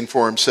anything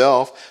for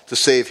himself, to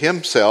save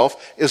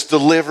himself, is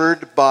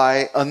delivered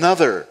by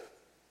another.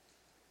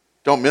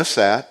 Don't miss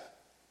that.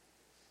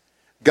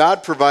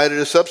 God provided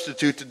a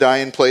substitute to die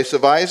in place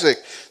of Isaac.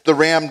 The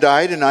ram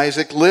died and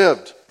Isaac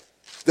lived.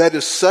 That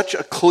is such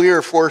a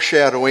clear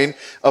foreshadowing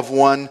of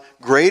one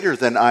greater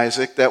than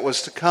Isaac that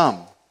was to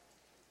come.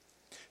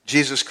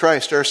 Jesus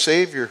Christ, our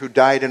Savior, who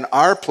died in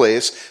our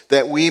place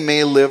that we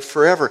may live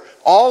forever.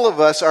 All of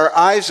us are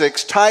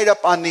Isaacs tied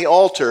up on the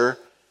altar,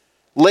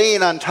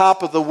 laying on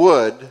top of the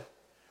wood,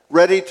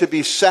 ready to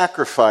be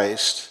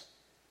sacrificed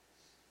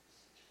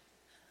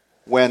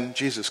when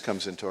Jesus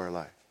comes into our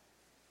life.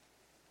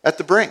 At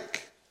the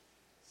brink.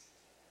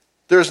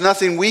 There's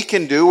nothing we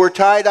can do. We're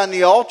tied on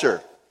the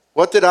altar.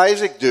 What did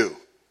Isaac do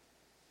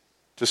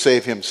to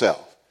save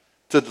himself,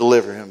 to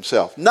deliver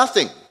himself?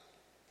 Nothing.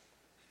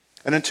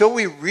 And until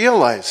we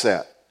realize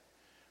that,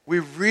 we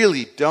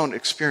really don't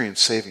experience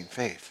saving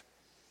faith.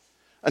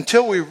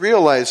 Until we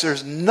realize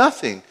there's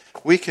nothing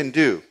we can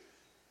do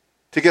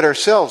to get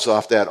ourselves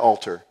off that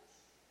altar,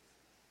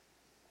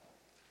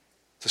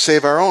 to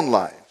save our own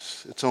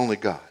lives. It's only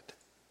God.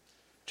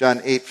 John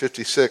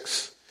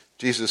 8:56,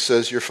 Jesus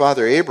says, your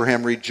father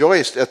Abraham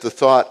rejoiced at the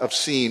thought of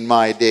seeing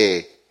my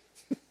day.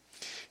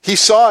 He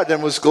saw it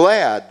and was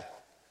glad.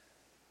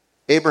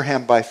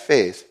 Abraham, by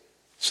faith,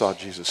 saw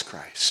Jesus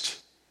Christ.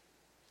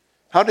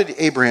 How did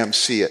Abraham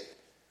see it?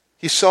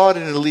 He saw it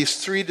in at least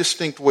three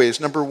distinct ways.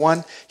 Number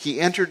one, he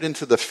entered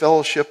into the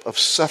fellowship of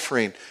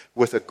suffering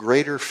with a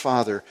greater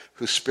Father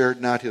who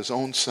spared not his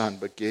own son,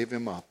 but gave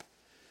him up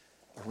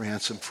a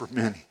ransom for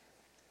many.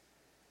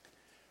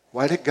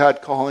 Why did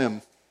God call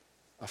him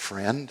a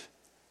friend?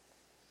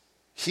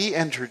 He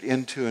entered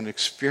into an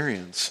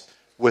experience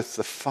with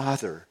the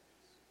Father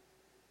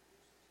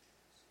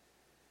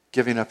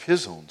giving up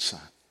his own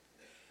son.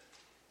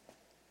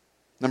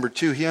 Number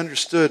two, he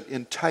understood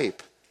in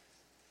type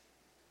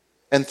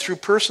and through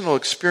personal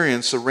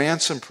experience the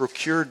ransom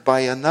procured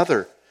by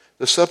another,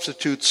 the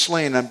substitute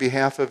slain on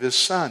behalf of his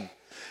son.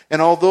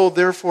 And although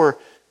therefore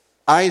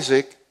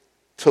Isaac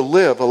to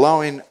live,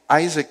 allowing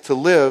Isaac to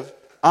live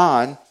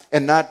on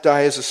and not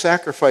die as a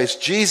sacrifice,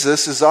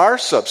 Jesus is our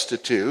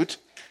substitute.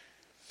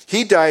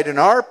 He died in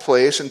our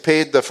place and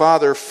paid the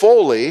Father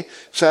fully,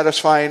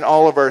 satisfying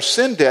all of our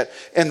sin debt.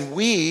 And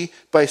we,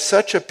 by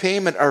such a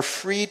payment, are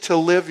free to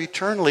live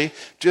eternally,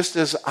 just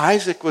as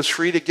Isaac was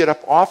free to get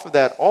up off of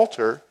that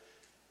altar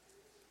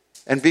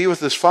and be with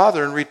his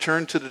father and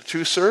return to the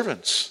two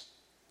servants.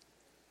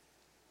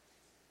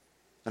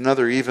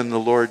 Another, even the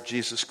Lord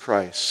Jesus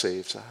Christ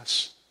saves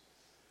us.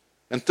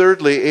 And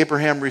thirdly,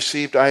 Abraham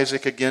received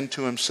Isaac again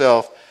to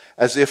himself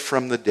as if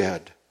from the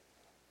dead.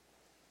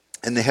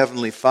 And the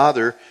Heavenly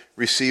Father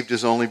received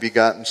his only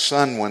begotten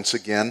Son once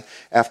again.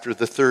 After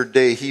the third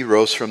day he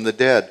rose from the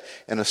dead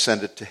and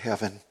ascended to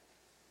heaven.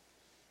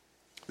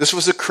 This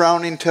was a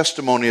crowning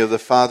testimony of the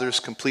Father's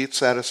complete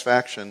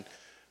satisfaction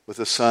with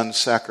the Son's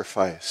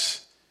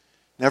sacrifice.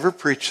 Never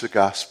preach the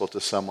gospel to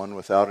someone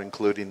without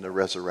including the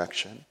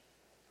resurrection.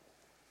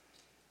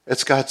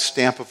 It's God's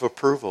stamp of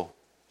approval.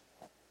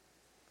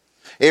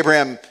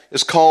 Abraham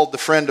is called the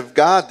friend of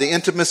God. The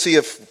intimacy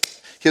of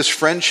his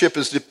friendship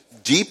is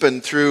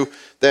deepened through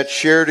that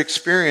shared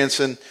experience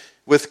and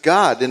with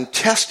God. In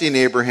testing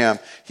Abraham,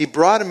 he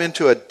brought him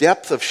into a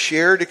depth of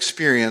shared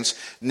experience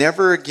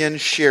never again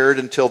shared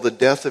until the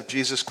death of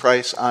Jesus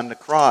Christ on the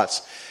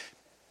cross.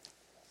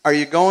 Are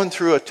you going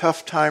through a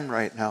tough time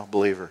right now,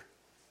 believer?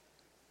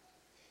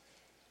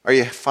 Are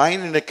you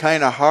finding it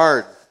kind of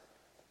hard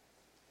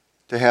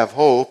to have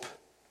hope,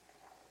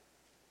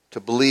 to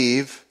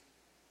believe?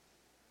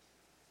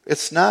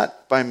 It's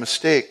not by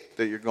mistake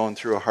that you're going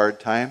through a hard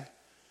time.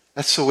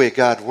 That's the way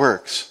God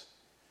works.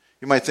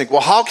 You might think,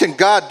 well, how can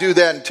God do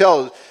that and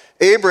tell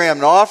Abraham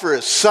to offer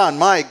his son?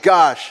 My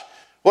gosh,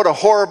 what a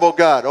horrible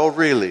God. Oh,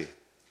 really?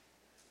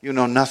 You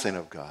know nothing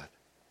of God.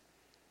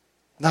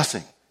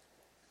 Nothing.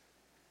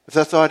 If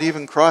that thought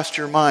even crossed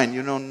your mind,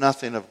 you know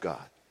nothing of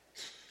God.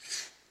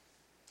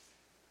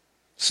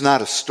 It's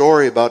not a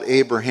story about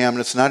Abraham,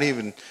 and it's not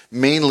even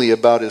mainly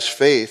about his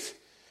faith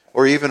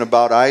or even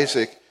about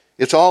Isaac.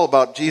 It's all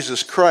about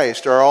Jesus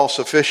Christ, our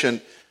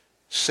all-sufficient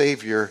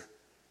Savior.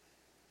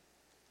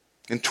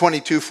 In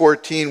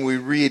 22:14 we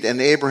read,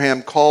 and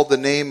Abraham called the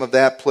name of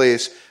that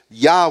place,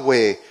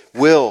 Yahweh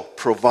will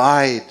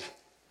provide.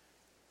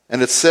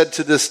 And it's said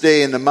to this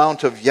day, in the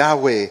mount of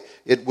Yahweh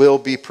it will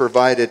be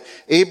provided.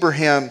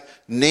 Abraham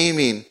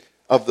naming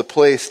of the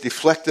place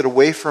deflected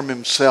away from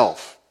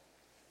himself.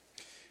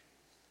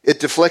 It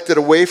deflected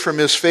away from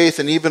his faith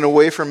and even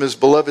away from his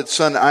beloved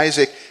son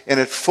Isaac, and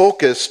it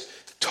focused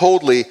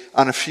totally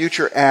on a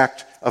future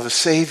act of a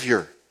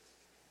Savior.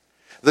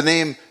 The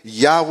name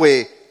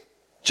Yahweh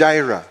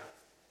Jireh,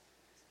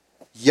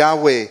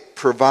 Yahweh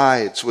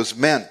provides, was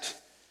meant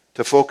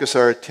to focus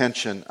our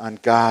attention on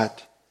God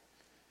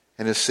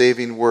and his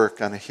saving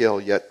work on a hill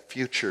yet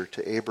future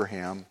to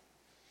Abraham,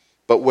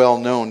 but well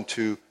known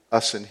to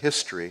us in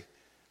history,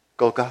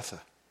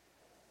 Golgotha,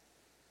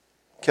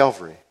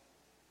 Calvary.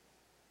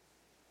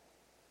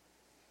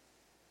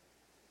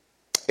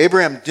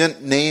 Abraham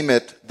didn't name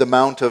it the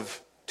Mount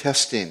of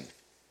Testing.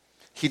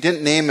 He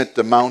didn't name it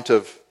the Mount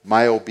of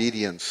my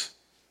obedience,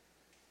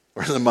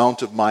 or the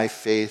Mount of my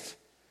faith,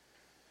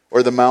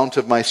 or the Mount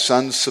of my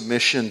son's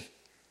submission,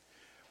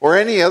 or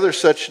any other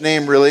such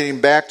name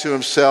relating back to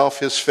himself,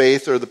 his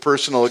faith, or the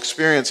personal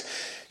experience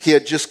he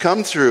had just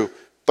come through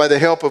by the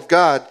help of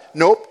God.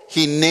 Nope,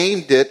 he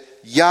named it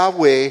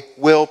Yahweh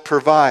will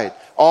provide.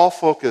 All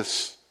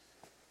focus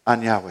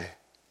on Yahweh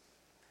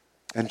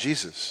and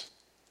Jesus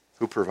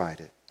who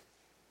provided.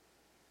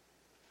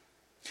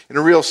 In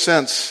a real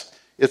sense,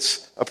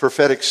 It's a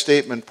prophetic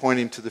statement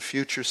pointing to the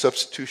future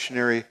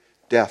substitutionary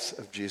death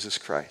of Jesus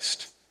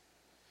Christ.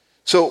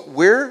 So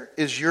where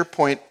is your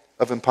point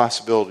of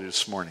impossibility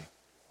this morning?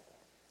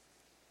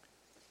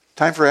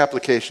 Time for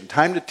application.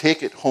 Time to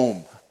take it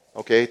home,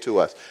 okay, to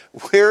us.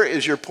 Where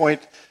is your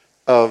point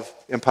of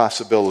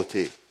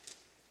impossibility?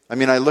 I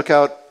mean, I look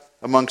out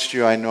amongst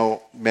you, I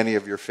know many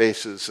of your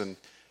faces, and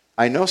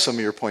I know some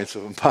of your points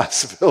of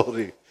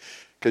impossibility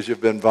because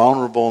you've been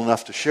vulnerable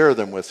enough to share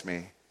them with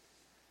me.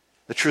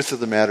 The truth of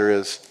the matter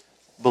is,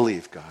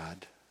 believe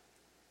God.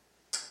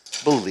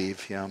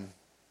 Believe Him.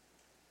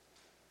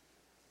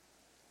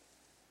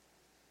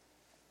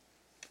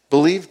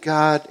 Believe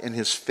God and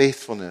His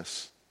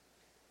faithfulness.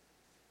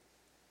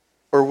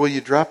 Or will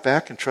you drop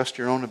back and trust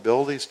your own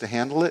abilities to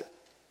handle it?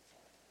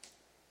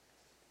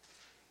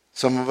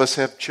 Some of us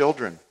have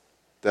children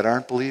that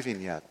aren't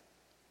believing yet.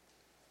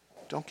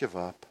 Don't give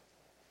up.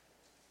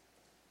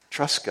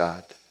 Trust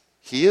God.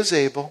 He is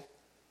able.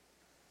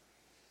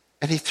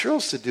 And He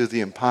thrills to do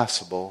the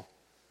impossible.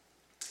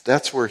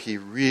 That's where He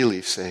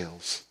really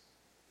sails.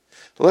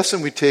 The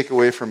lesson we take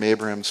away from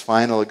Abraham's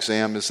final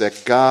exam is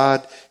that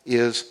God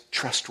is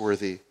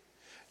trustworthy.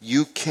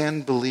 You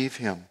can believe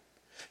Him.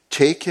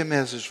 Take Him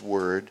as His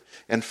word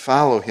and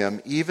follow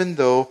Him, even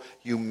though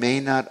you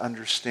may not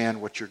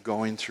understand what you're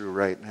going through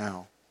right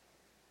now.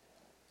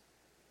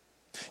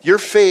 Your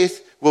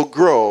faith will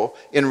grow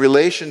in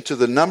relation to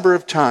the number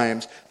of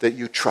times that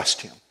you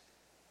trust Him.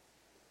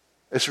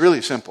 It's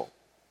really simple.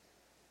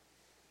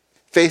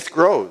 Faith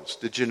grows.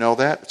 Did you know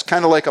that? It's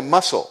kind of like a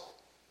muscle.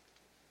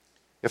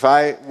 If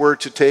I were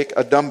to take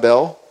a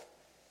dumbbell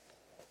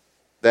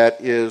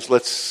that is,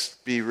 let's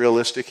be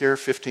realistic here,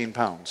 15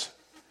 pounds,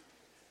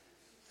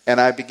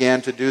 and I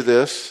began to do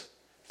this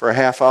for a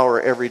half hour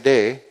every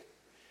day,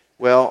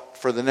 well,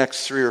 for the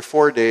next 3 or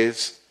 4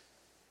 days,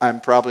 I'm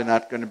probably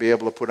not going to be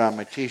able to put on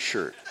my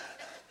t-shirt,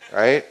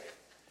 right?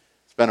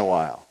 It's been a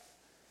while.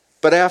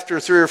 But after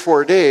 3 or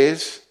 4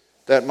 days,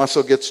 that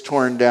muscle gets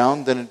torn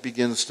down, then it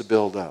begins to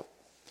build up.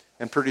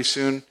 And pretty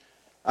soon,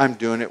 I'm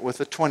doing it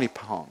with a 20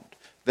 pound,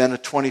 then a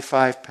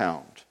 25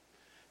 pound.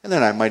 And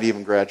then I might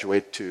even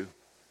graduate to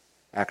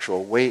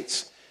actual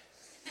weights.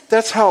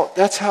 That's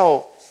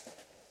how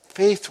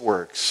faith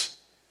works.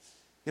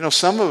 You know,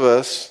 some of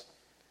us,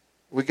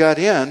 we got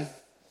in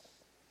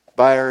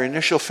by our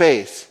initial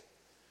faith.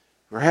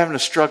 We're having a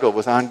struggle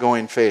with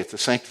ongoing faith, the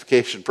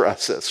sanctification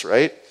process,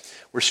 right?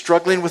 We're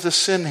struggling with a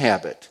sin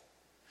habit.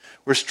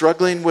 We're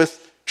struggling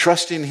with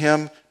trusting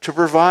Him to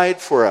provide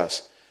for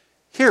us.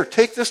 Here,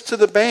 take this to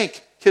the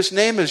bank. His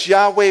name is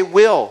Yahweh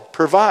will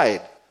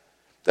provide.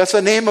 That's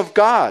a name of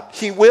God.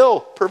 He will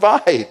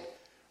provide.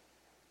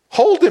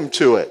 Hold Him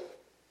to it.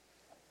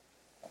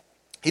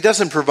 He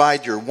doesn't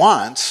provide your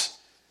wants.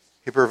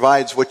 He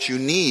provides what you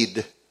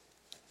need.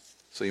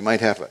 So you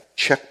might have a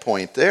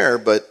checkpoint there,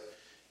 but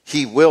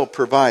He will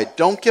provide.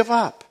 Don't give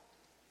up.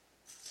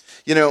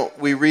 You know,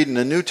 we read in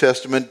the New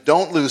Testament,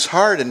 don't lose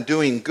heart in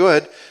doing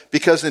good,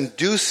 because in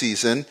due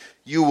season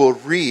you will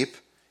reap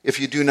if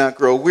you do not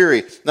grow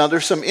weary. Now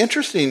there's some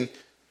interesting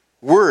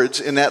words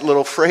in that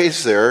little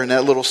phrase there, in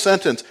that little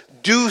sentence.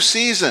 Due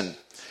season.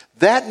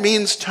 That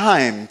means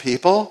time,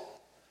 people.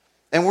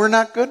 And we're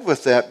not good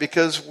with that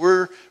because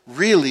we're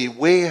really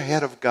way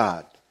ahead of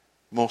God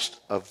most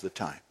of the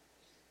time.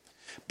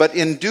 But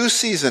in due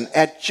season,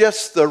 at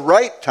just the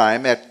right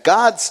time, at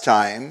God's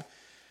time,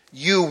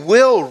 you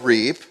will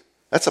reap.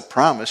 That's a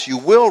promise. You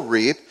will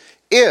reap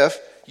if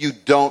you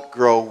don't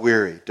grow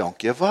weary. Don't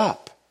give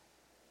up.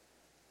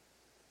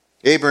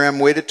 Abraham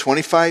waited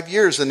 25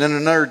 years and then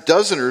another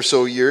dozen or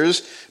so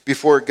years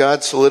before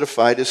God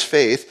solidified his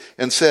faith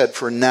and said,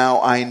 "For now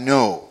I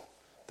know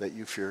that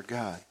you fear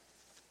God,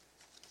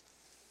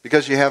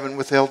 because you haven't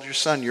withheld your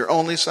son, your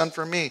only son,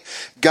 from me."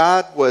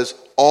 God was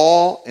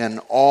all in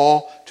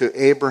all to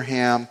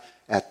Abraham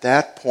at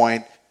that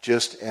point,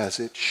 just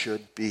as it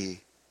should be.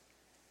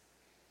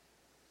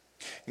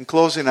 In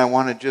closing, I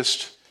want to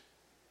just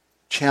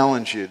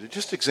challenge you to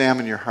just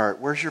examine your heart.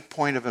 Where's your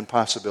point of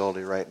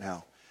impossibility right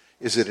now?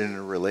 Is it in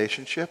a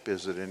relationship?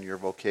 Is it in your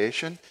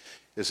vocation?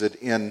 Is it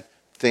in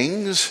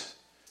things?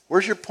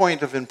 Where's your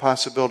point of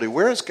impossibility?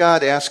 Where is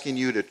God asking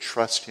you to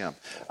trust Him?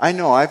 I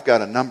know I've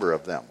got a number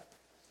of them.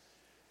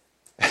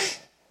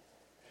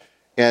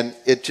 And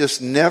it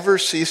just never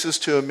ceases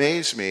to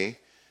amaze me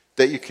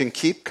that you can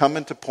keep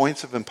coming to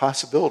points of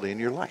impossibility in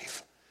your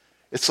life.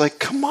 It's like,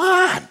 come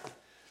on.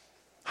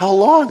 How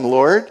long,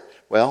 Lord?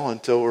 Well,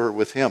 until we're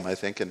with Him, I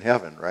think, in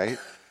heaven, right?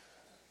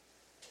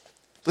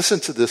 Listen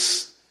to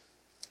this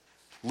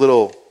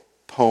little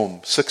poem.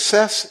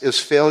 Success is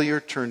failure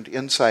turned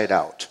inside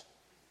out.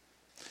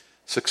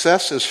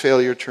 Success is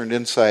failure turned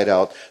inside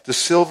out. The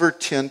silver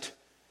tint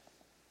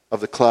of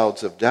the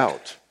clouds of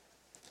doubt.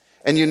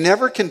 And you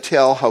never can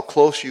tell how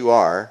close you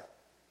are.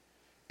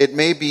 It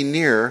may be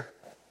near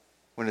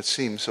when it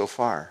seems so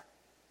far.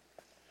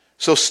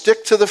 So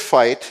stick to the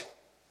fight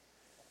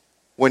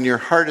when you're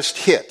hardest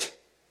hit.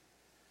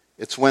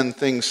 It's when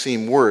things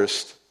seem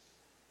worst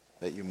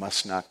that you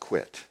must not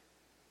quit.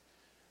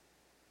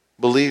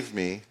 Believe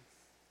me,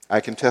 I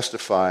can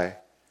testify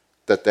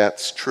that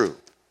that's true.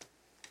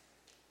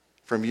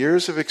 From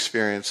years of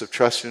experience of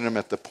trusting him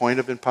at the point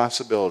of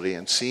impossibility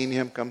and seeing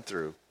him come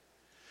through,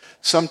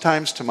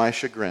 sometimes to my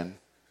chagrin,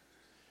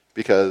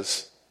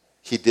 because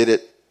he did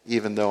it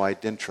even though I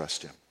didn't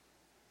trust him.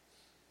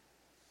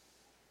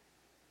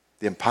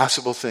 The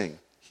impossible thing,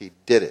 he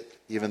did it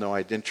even though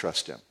I didn't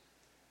trust him.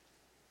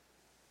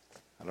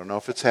 I don't know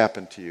if it's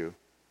happened to you.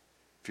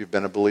 If you've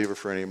been a believer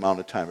for any amount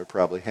of time, it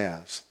probably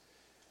has.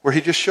 Where he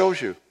just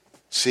shows you,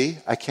 see,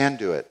 I can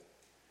do it.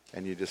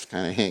 And you just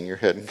kind of hang your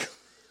head and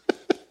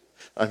go,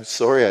 I'm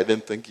sorry, I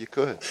didn't think you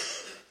could.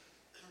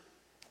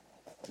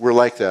 We're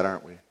like that,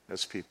 aren't we,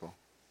 as people?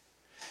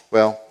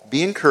 Well,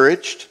 be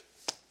encouraged.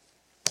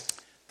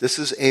 This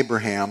is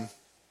Abraham.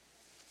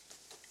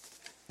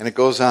 And it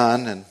goes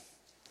on, and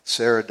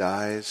Sarah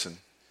dies, and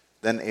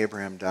then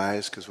Abraham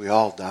dies, because we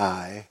all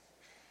die.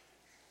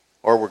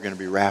 Or we're going to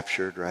be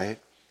raptured, right?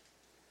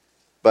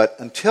 But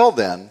until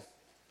then,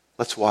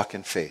 let's walk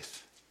in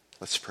faith.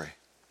 Let's pray.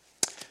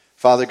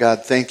 Father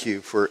God, thank you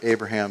for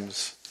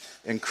Abraham's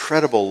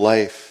incredible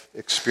life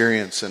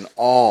experience and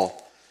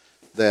all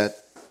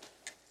that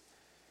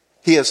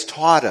he has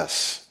taught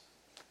us.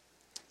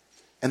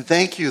 And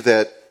thank you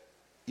that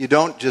you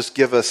don't just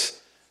give us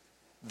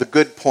the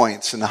good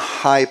points and the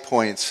high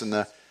points and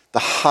the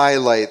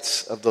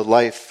highlights of the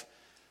life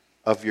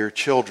of your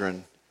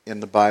children in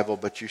the Bible,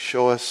 but you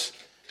show us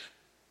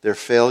their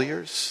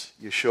failures,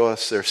 you show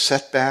us their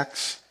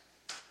setbacks,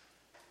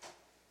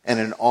 and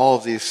in all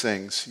of these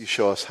things, you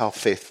show us how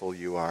faithful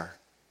you are,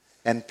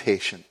 and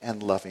patient,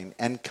 and loving,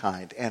 and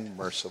kind, and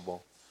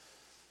merciful.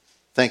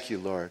 Thank you,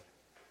 Lord.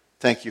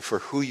 Thank you for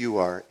who you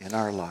are in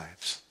our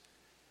lives.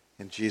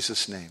 In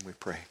Jesus' name we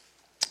pray.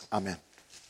 Amen.